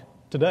like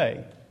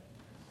today.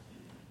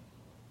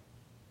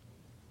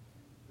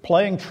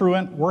 Playing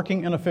truant,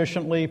 working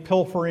inefficiently,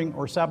 pilfering,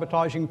 or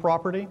sabotaging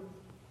property.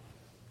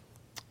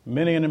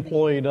 Many an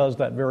employee does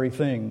that very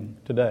thing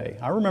today.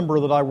 I remember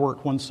that I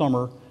worked one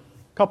summer,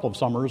 a couple of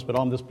summers, but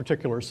on this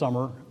particular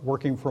summer,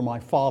 working for my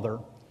father.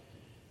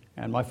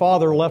 And my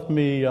father left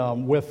me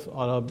with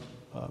a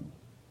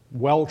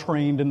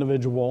well-trained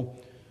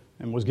individual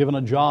and was given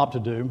a job to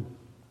do.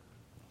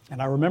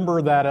 And I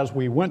remember that as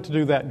we went to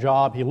do that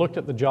job, he looked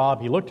at the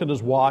job, he looked at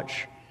his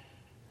watch,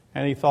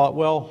 and he thought,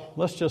 well,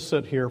 let's just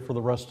sit here for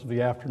the rest of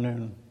the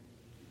afternoon.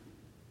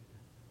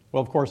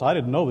 Well, of course, I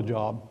didn't know the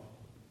job.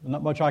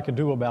 Not much I could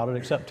do about it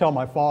except tell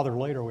my father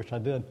later, which I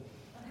did.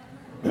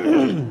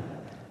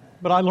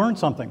 But I learned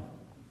something.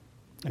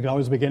 I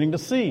was beginning to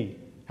see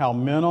how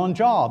men on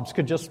jobs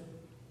could just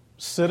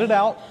sit it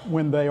out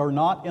when they are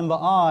not in the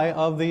eye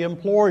of the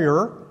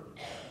employer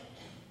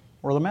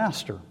or the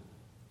master.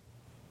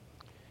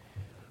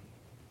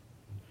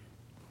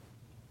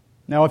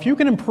 Now, if you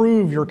can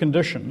improve your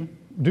condition,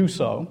 do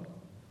so.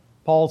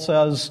 Paul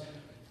says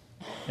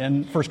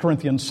in 1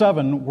 Corinthians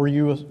 7, were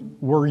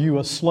you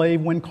a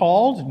slave when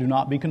called? Do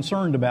not be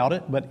concerned about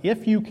it. But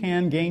if you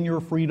can gain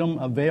your freedom,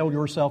 avail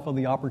yourself of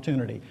the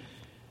opportunity.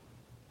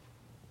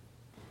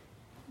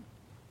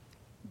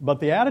 But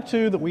the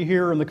attitude that we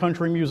hear in the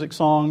country music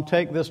song,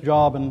 take this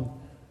job and...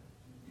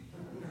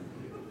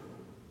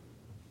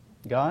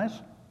 Guys,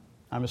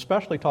 I'm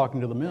especially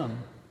talking to the men.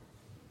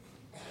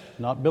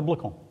 Not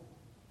biblical.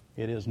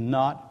 It is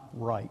not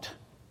right.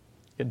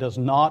 It does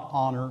not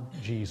honor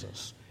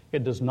Jesus.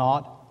 It does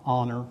not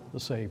honor the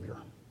Savior.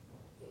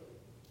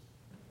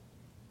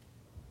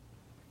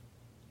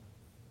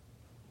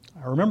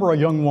 I remember a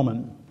young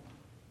woman.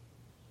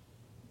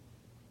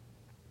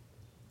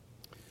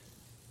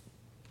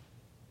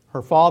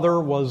 Her father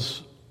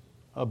was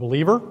a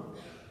believer.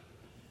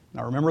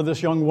 I remember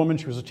this young woman.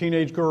 She was a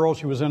teenage girl.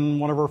 She was in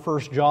one of her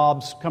first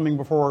jobs, coming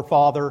before her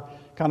father,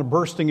 kind of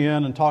bursting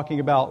in and talking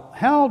about,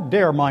 how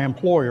dare my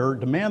employer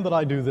demand that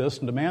I do this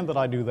and demand that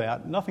I do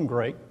that? Nothing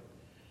great.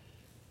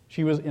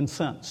 She was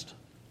incensed.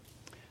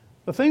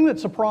 The thing that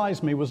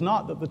surprised me was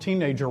not that the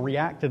teenager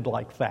reacted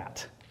like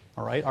that.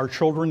 All right, our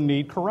children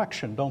need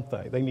correction, don't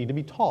they? They need to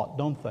be taught,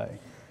 don't they?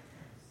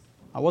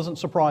 I wasn't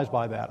surprised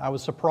by that. I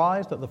was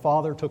surprised that the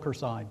father took her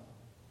side.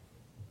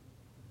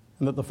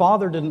 And that the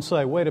father didn't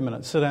say, wait a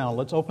minute, sit down,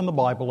 let's open the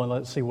Bible and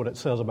let's see what it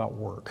says about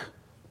work.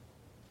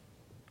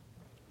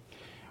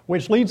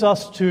 Which leads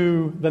us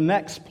to the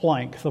next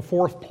plank, the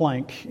fourth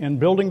plank in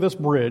building this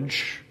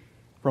bridge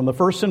from the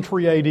 1st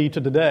century AD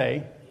to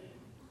today,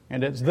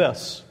 and it's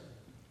this: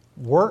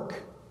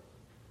 work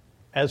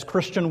as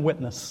Christian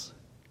witness.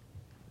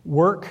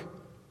 Work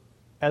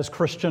as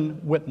Christian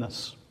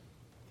witness.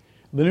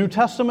 The New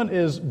Testament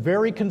is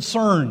very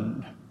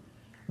concerned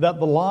that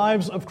the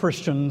lives of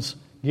Christians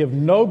give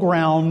no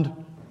ground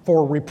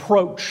for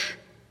reproach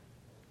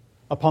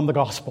upon the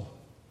gospel.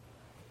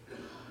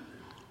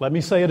 Let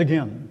me say it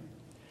again.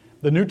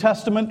 The New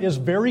Testament is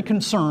very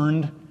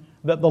concerned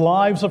that the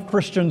lives of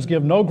Christians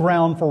give no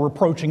ground for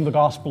reproaching the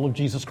gospel of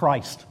Jesus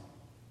Christ.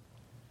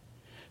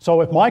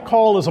 So if my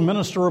call as a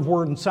minister of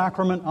Word and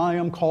Sacrament, I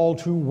am called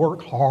to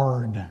work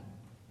hard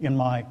in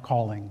my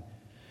calling.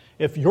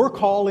 If your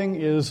calling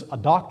is a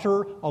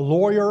doctor, a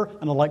lawyer,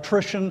 an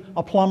electrician,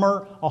 a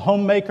plumber, a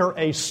homemaker,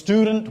 a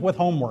student with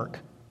homework,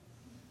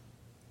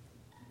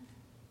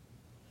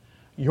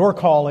 your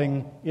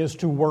calling is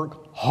to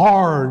work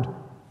hard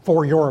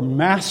for your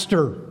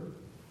master.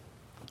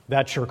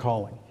 That's your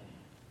calling.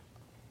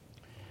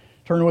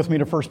 Turn with me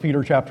to 1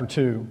 Peter chapter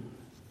 2.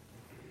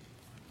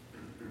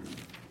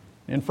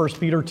 In 1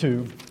 Peter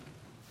 2,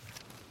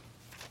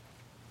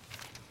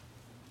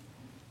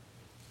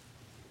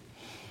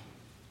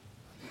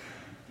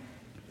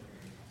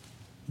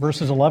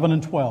 verses 11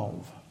 and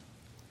 12.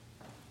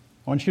 I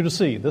want you to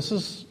see, this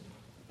is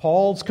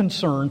Paul's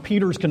concern,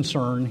 Peter's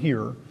concern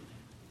here,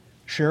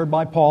 shared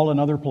by Paul in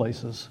other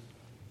places,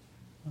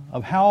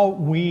 of how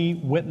we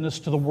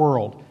witness to the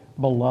world.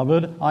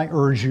 Beloved, I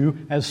urge you,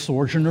 as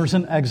sojourners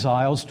and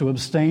exiles, to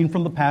abstain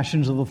from the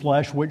passions of the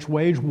flesh which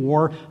wage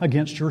war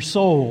against your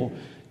soul.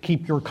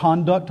 Keep your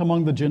conduct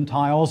among the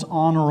Gentiles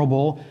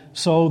honorable,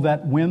 so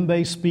that when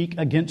they speak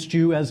against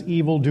you as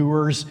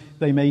evildoers,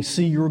 they may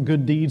see your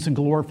good deeds and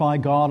glorify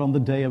God on the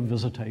day of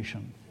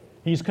visitation.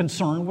 He's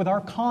concerned with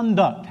our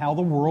conduct, how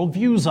the world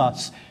views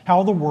us,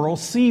 how the world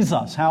sees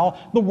us, how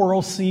the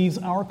world sees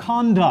our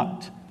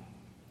conduct.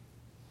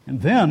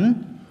 And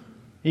then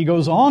he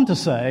goes on to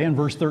say in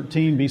verse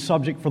 13, be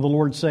subject for the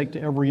Lord's sake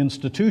to every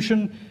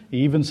institution.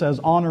 He even says,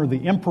 honor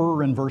the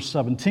emperor in verse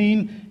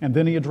 17. And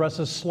then he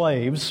addresses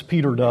slaves,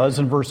 Peter does,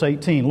 in verse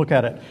 18. Look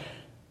at it.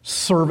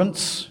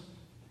 Servants,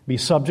 be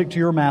subject to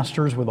your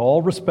masters with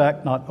all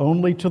respect, not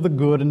only to the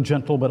good and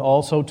gentle, but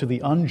also to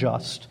the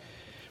unjust.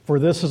 For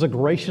this is a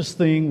gracious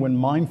thing when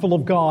mindful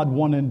of God,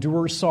 one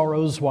endures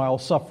sorrows while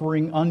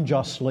suffering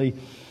unjustly.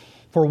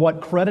 For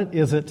what credit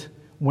is it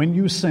when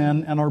you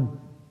sin and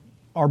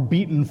are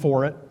beaten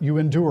for it, you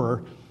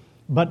endure?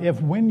 But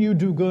if when you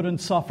do good and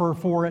suffer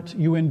for it,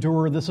 you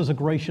endure, this is a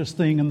gracious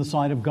thing in the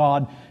sight of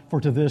God, for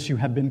to this you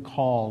have been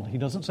called. He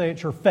doesn't say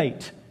it's your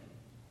fate.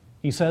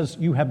 He says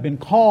you have been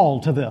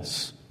called to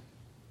this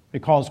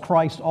because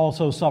Christ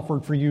also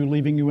suffered for you,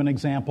 leaving you an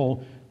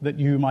example that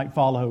you might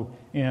follow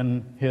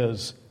in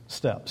His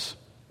steps.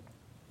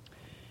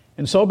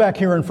 And so back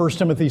here in 1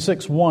 Timothy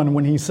 6:1,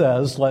 when he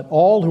says, let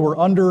all who are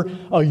under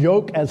a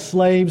yoke as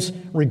slaves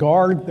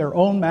regard their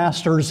own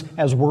masters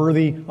as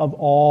worthy of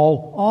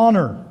all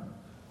honor.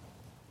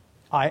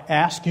 I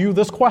ask you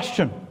this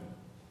question.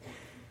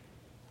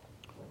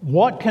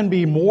 What can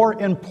be more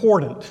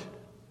important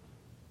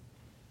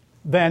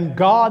than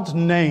God's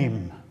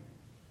name?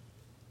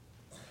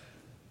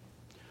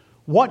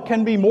 What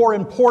can be more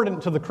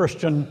important to the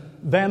Christian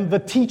than the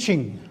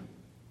teaching?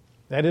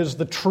 That is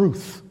the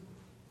truth.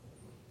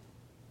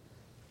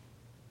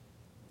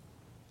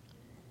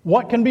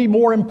 What can be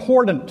more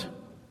important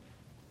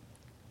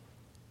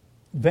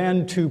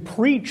than to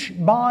preach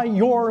by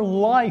your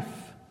life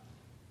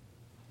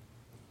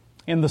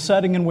in the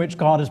setting in which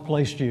God has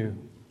placed you,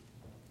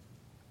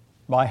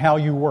 by how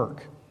you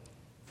work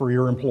for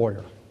your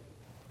employer?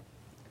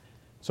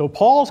 So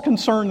Paul's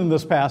concern in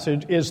this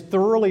passage is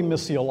thoroughly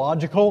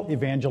missiological,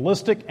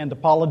 evangelistic, and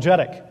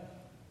apologetic.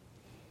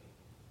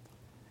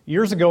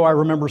 Years ago, I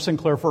remember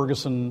Sinclair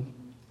Ferguson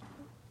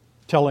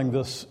telling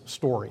this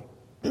story.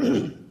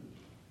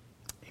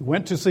 He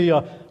went to see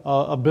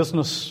a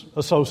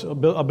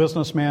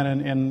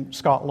businessman in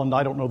Scotland.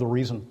 I don't know the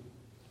reason.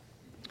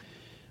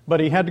 But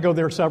he had to go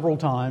there several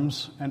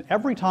times, and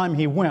every time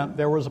he went,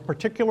 there was a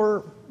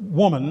particular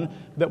woman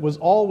that was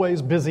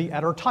always busy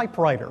at her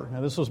typewriter.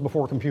 Now, this was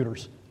before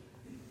computers.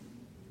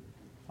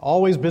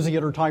 Always busy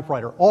at her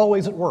typewriter,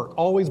 always at work,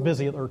 always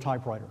busy at her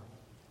typewriter.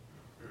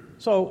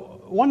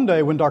 So one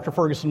day when Dr.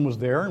 Ferguson was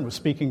there and was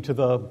speaking to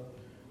the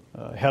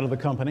head of the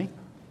company,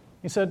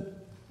 he said,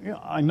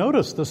 I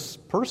noticed this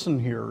person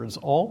here is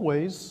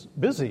always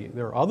busy.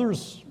 There are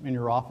others in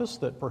your office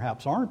that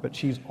perhaps aren't, but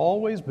she's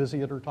always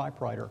busy at her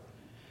typewriter.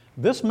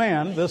 This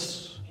man,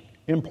 this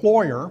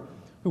employer,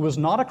 who was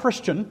not a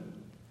Christian,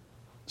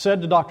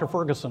 said to Dr.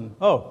 Ferguson,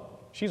 oh,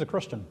 she's a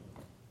Christian.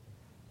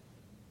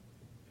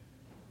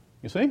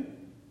 You see? In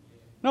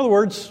other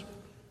words,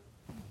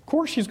 of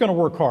course she's going to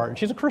work hard.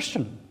 She's a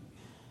Christian.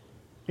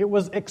 It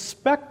was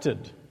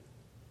expected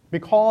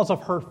because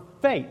of her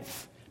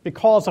faith,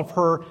 because of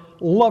her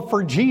love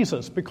for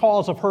Jesus,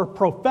 because of her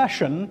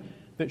profession,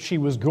 that she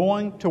was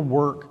going to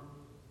work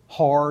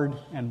hard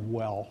and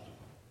well.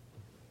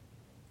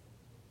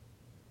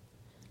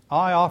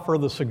 I offer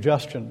the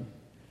suggestion,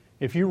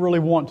 if you really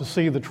want to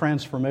see the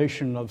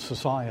transformation of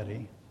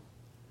society,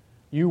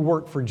 you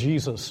work for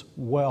Jesus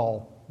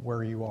well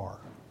where you are.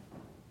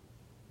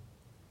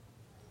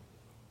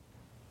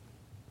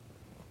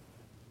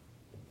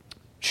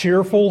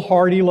 Cheerful,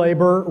 hearty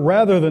labor,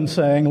 rather than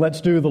saying,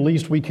 let's do the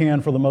least we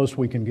can for the most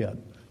we can get.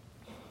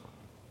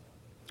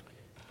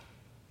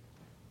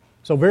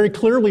 So very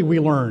clearly we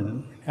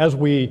learn, as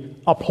we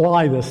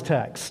apply this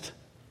text,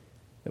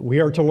 that we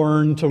are to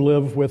learn to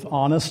live with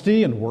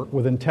honesty and work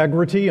with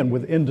integrity and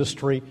with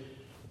industry,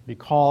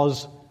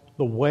 because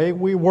the way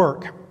we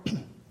work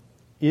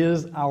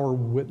is our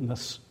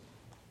witness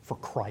for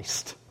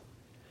Christ.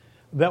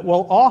 That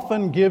will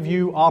often give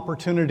you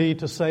opportunity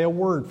to say a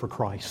word for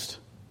Christ.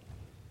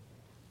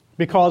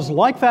 Because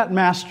like that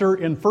master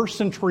in first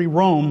century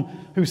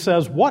Rome who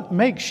says, what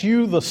makes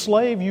you the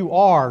slave you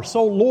are,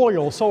 so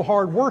loyal, so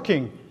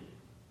hardworking?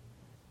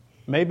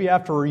 Maybe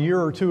after a year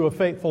or two of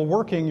faithful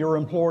working, your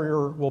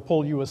employer will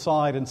pull you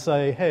aside and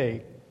say,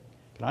 hey,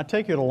 can I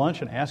take you to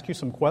lunch and ask you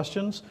some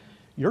questions?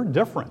 You're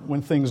different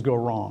when things go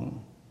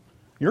wrong.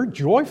 You're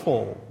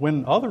joyful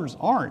when others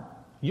aren't.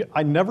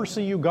 I never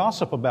see you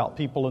gossip about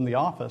people in the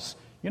office.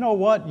 You know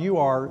what? You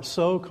are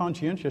so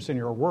conscientious in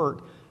your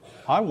work.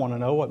 I want to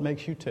know what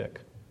makes you tick.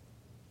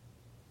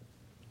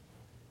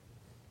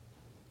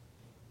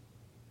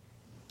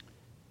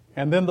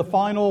 And then the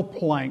final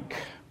plank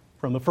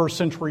from the first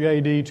century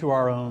AD to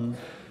our own.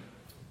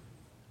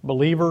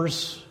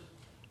 Believers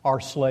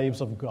are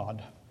slaves of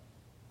God.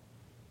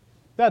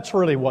 That's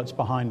really what's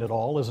behind it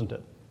all, isn't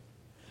it?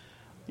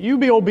 You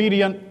be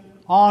obedient,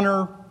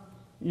 honor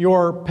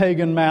your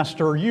pagan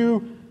master.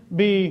 You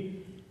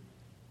be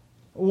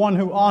one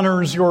who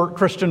honors your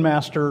Christian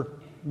master,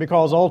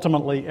 because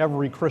ultimately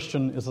every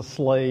Christian is a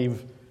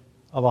slave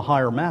of a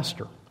higher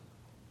master.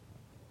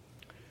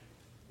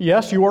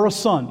 Yes, you are a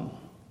son,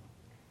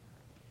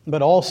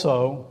 but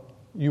also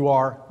you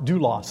are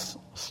doulos,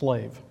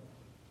 slave.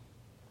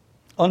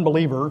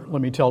 Unbeliever, let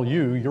me tell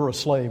you, you're a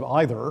slave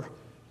either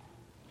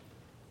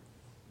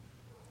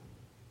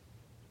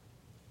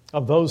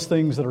of those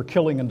things that are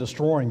killing and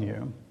destroying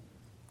you,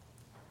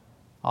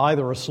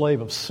 either a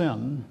slave of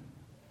sin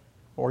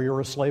or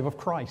you're a slave of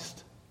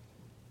Christ.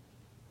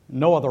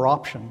 No other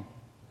option,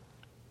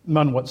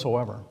 none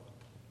whatsoever.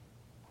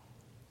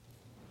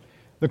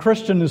 The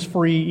Christian is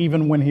free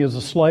even when he is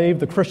a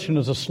slave. The Christian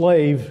is a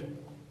slave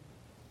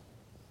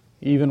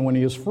even when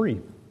he is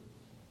free.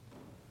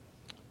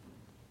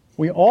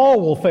 We all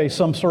will face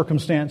some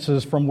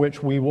circumstances from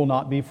which we will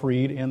not be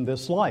freed in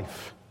this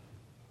life.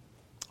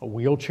 A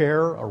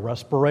wheelchair, a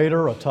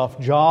respirator, a tough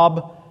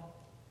job,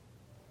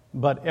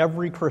 but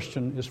every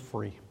Christian is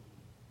free,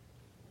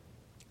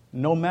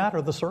 no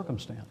matter the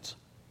circumstance.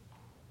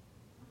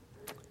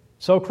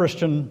 So,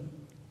 Christian,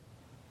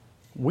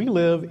 we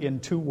live in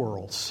two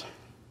worlds.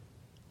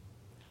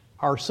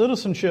 Our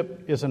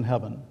citizenship is in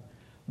heaven.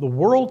 The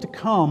world to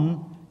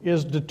come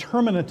is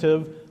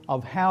determinative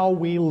of how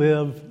we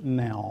live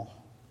now.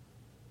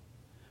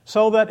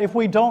 So that if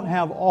we don't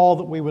have all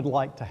that we would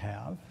like to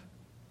have,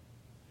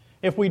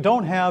 if we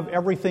don't have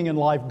everything in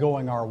life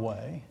going our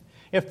way,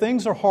 if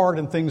things are hard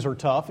and things are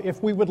tough,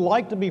 if we would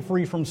like to be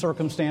free from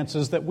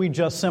circumstances that we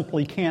just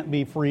simply can't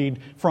be freed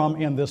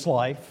from in this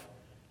life,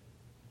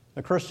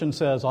 the Christian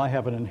says, I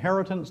have an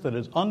inheritance that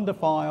is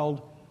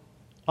undefiled,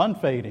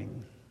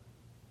 unfading,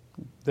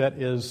 that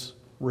is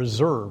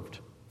reserved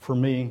for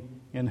me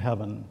in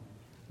heaven.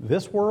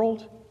 This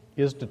world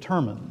is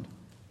determined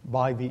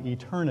by the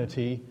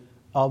eternity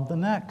of the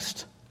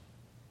next.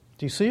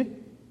 Do you see it?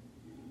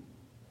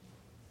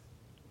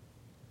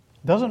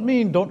 Doesn't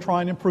mean don't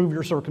try and improve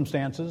your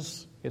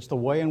circumstances. It's the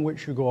way in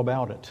which you go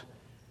about it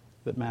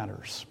that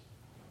matters.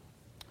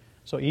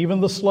 So even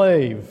the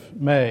slave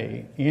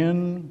may,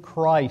 in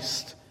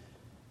Christ,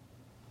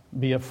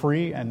 be a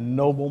free and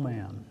noble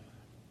man.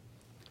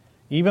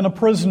 Even a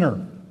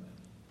prisoner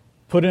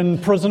put in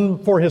prison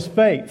for his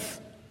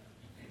faith.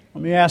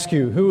 Let me ask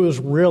you, who is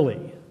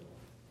really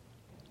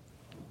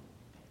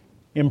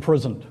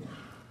imprisoned?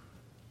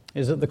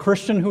 Is it the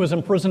Christian who is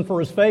imprisoned for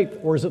his faith,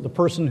 or is it the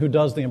person who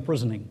does the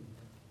imprisoning?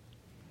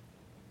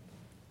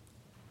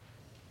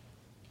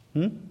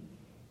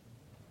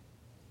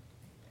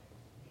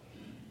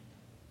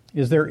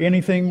 Is there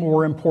anything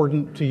more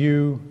important to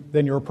you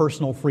than your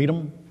personal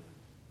freedom?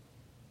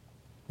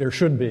 There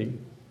should be,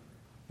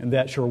 and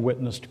that's your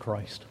witness to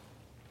Christ.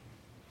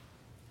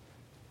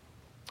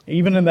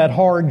 Even in that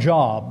hard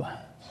job,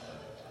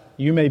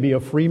 you may be a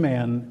free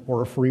man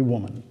or a free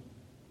woman.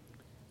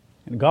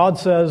 And God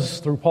says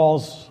through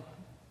Paul's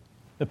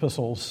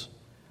epistles,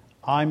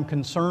 I'm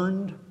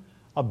concerned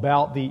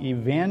about the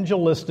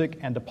evangelistic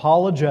and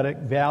apologetic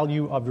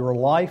value of your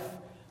life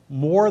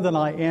more than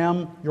I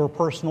am your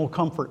personal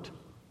comfort.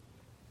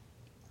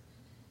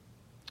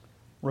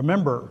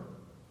 Remember,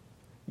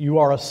 you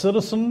are a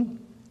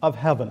citizen of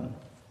heaven.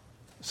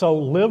 So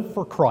live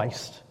for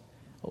Christ.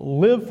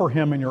 Live for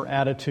Him in your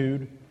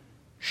attitude.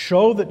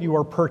 Show that you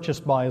are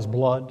purchased by His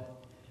blood.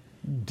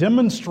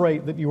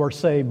 Demonstrate that you are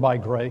saved by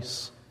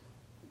grace.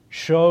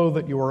 Show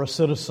that you are a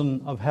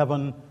citizen of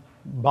heaven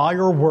by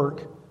your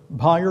work,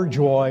 by your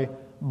joy,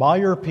 by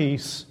your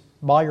peace,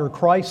 by your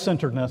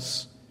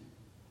Christ-centeredness,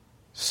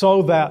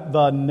 so that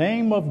the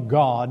name of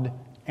God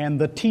and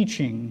the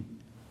teaching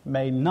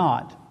may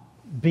not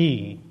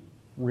be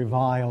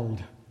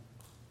reviled.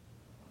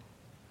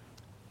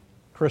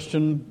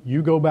 Christian,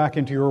 you go back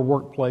into your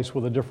workplace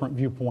with a different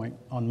viewpoint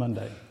on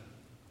Monday.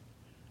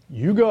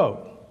 You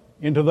go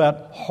into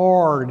that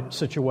hard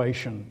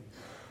situation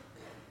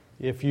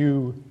if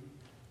you,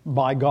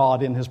 by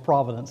God in His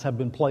providence, have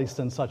been placed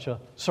in such a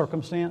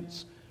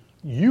circumstance.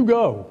 You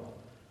go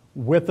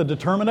with the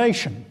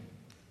determination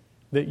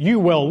that you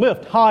will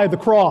lift high the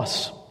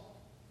cross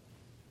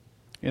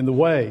in the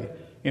way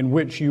in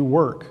which you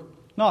work,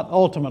 not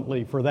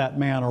ultimately for that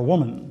man or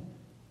woman,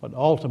 but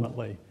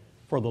ultimately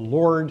for the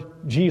Lord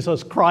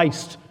Jesus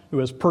Christ, who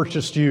has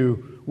purchased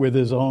you with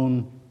His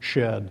own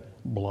shed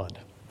blood.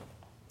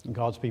 And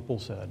God's people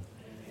said,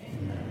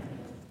 Amen.